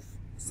catch of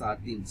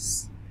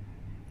sardines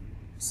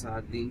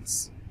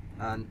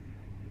and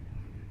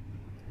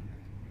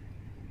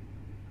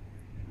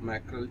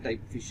mackerel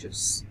type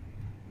fishes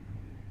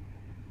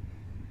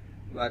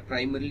were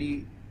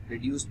primarily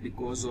reduced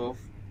because of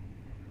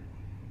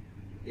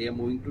they are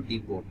moving to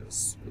deep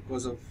waters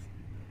because of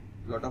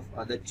a lot of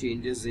other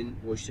changes in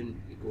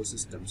ocean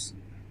ecosystems.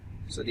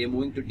 So they are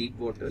moving to deep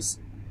waters.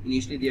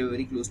 Initially they are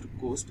very close to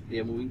coast. They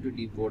are moving to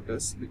deep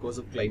waters because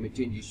of climate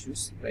change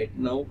issues. Right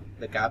now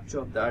the capture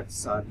of that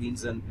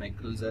sardines and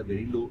mackerels are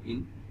very low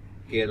in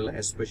Kerala,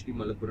 especially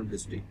Malappuram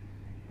district.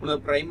 One of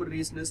the primary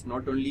reasons is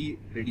not only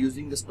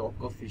reducing the stock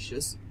of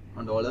fishes,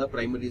 and all other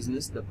primary reason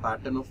is the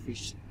pattern of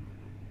fish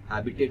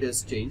habitat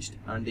has changed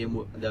and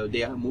they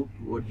have moved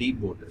toward deep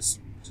waters.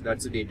 So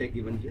that's the data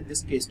given here.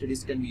 This case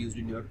studies can be used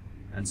in your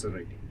answer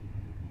writing.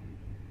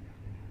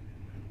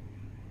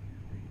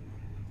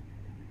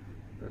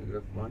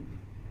 Paragraph 1,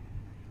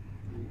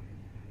 2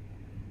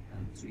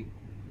 and 3.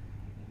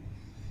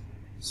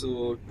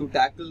 So to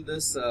tackle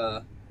this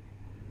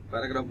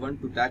paragraph 1,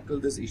 to tackle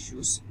these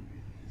issues,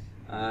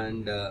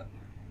 and the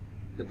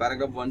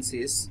paragraph 1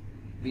 says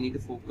we need to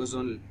focus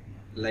on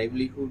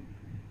livelihood.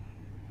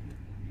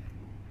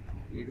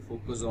 We need to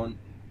focus on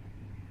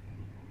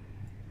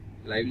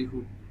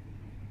livelihood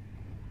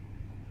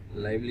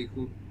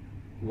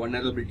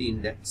vulnerability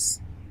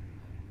index.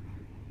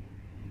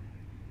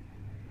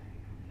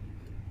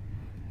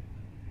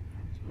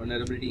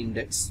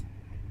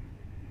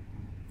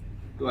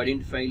 To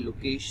identify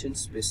location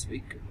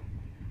specific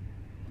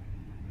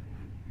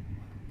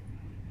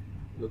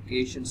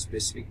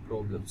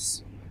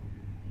problems.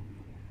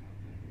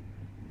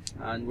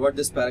 And what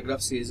this paragraph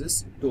says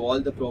is, to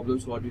all the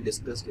problems what we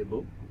discussed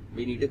above,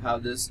 we need to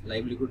have this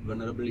livelihood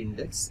vulnerable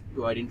index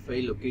to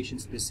identify location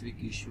specific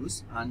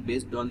issues, and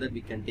based on that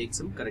we can take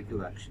some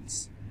corrective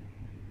actions.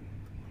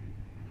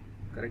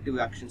 corrective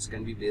actions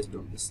can be based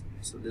on this.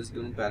 So this is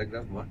given in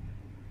paragraph 1,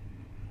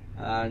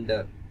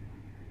 and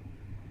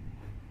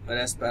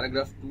whereas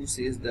paragraph 2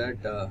 says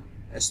that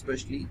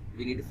especially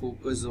we need to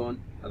focus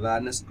on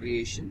awareness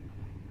creation,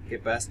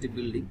 capacity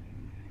building,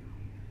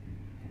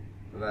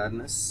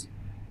 awareness,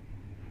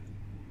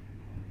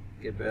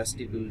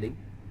 capacity building,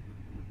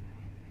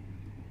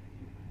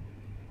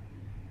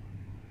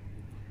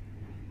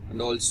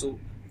 and also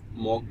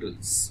mock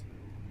drills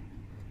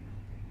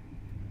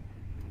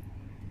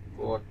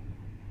for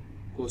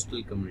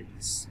coastal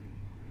communities.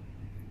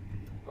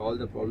 All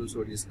the problems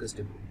were discussed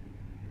above.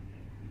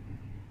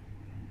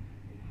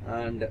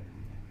 And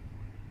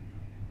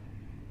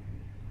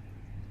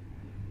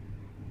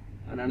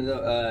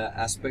another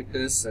aspect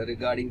is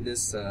regarding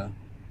this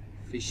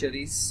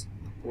fisheries.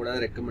 What are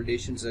the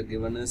recommendations are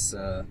given is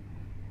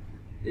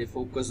they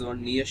focus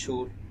on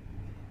near-shore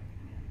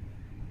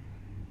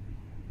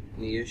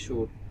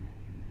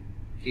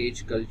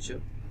cage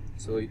culture.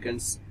 So you can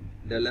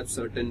develop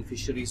certain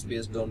fisheries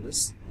based on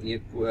this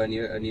near-shore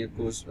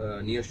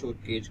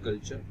cage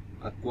culture,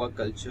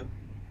 aquaculture,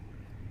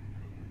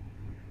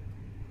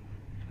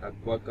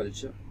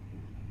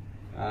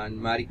 and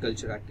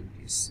mariculture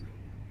activities.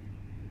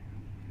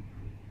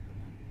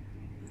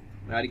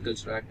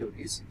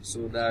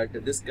 So that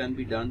this can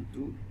be done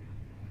through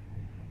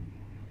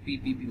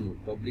PPP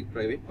mode,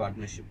 public-private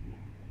partnership mode.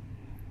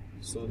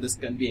 So this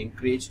can be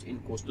encouraged in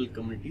coastal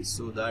communities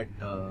so that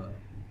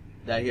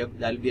there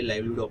will be a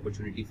livelihood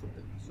opportunity for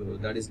them. So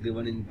that is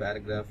given in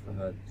paragraph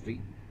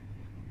 3.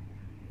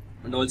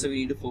 And also we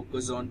need to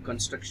focus on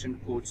construction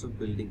codes of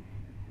building.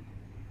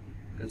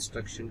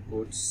 Construction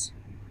code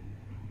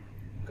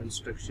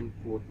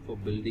for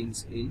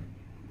buildings in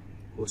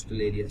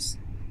coastal areas,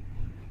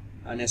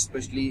 and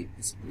especially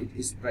it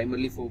is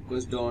primarily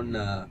focused on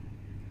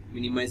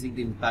minimizing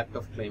the impact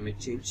of climate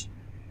change,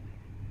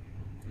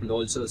 and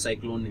also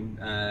cyclone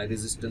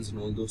resistance and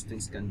all those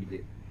things can be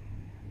there.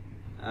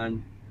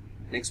 And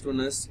next one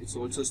is, it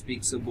also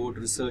speaks about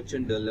research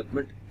and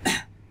development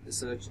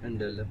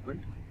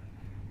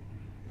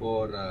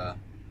for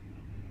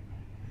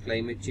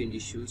climate change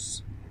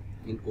issues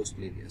in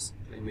coastal areas.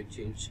 Climate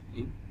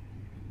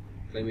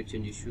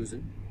change issues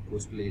in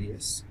coastal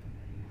areas.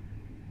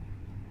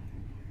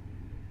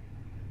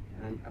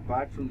 And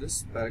apart from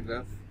this,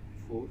 paragraph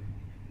 4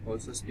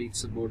 also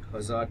speaks about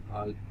hazard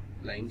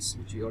lines,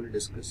 which we already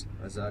discussed,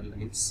 hazard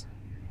lines.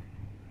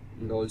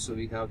 And also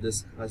we have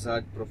this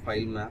hazard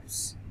profile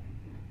maps,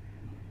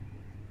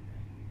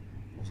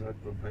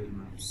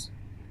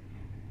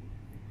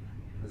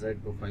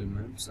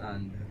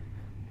 and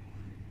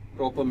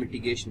proper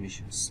mitigation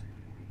measures.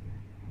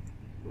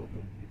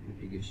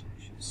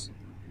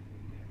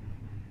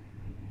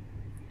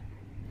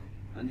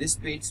 And this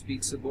page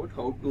speaks about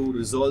how to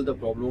resolve the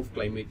problem of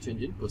climate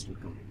change in coastal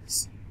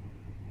communities.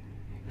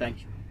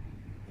 Thank you.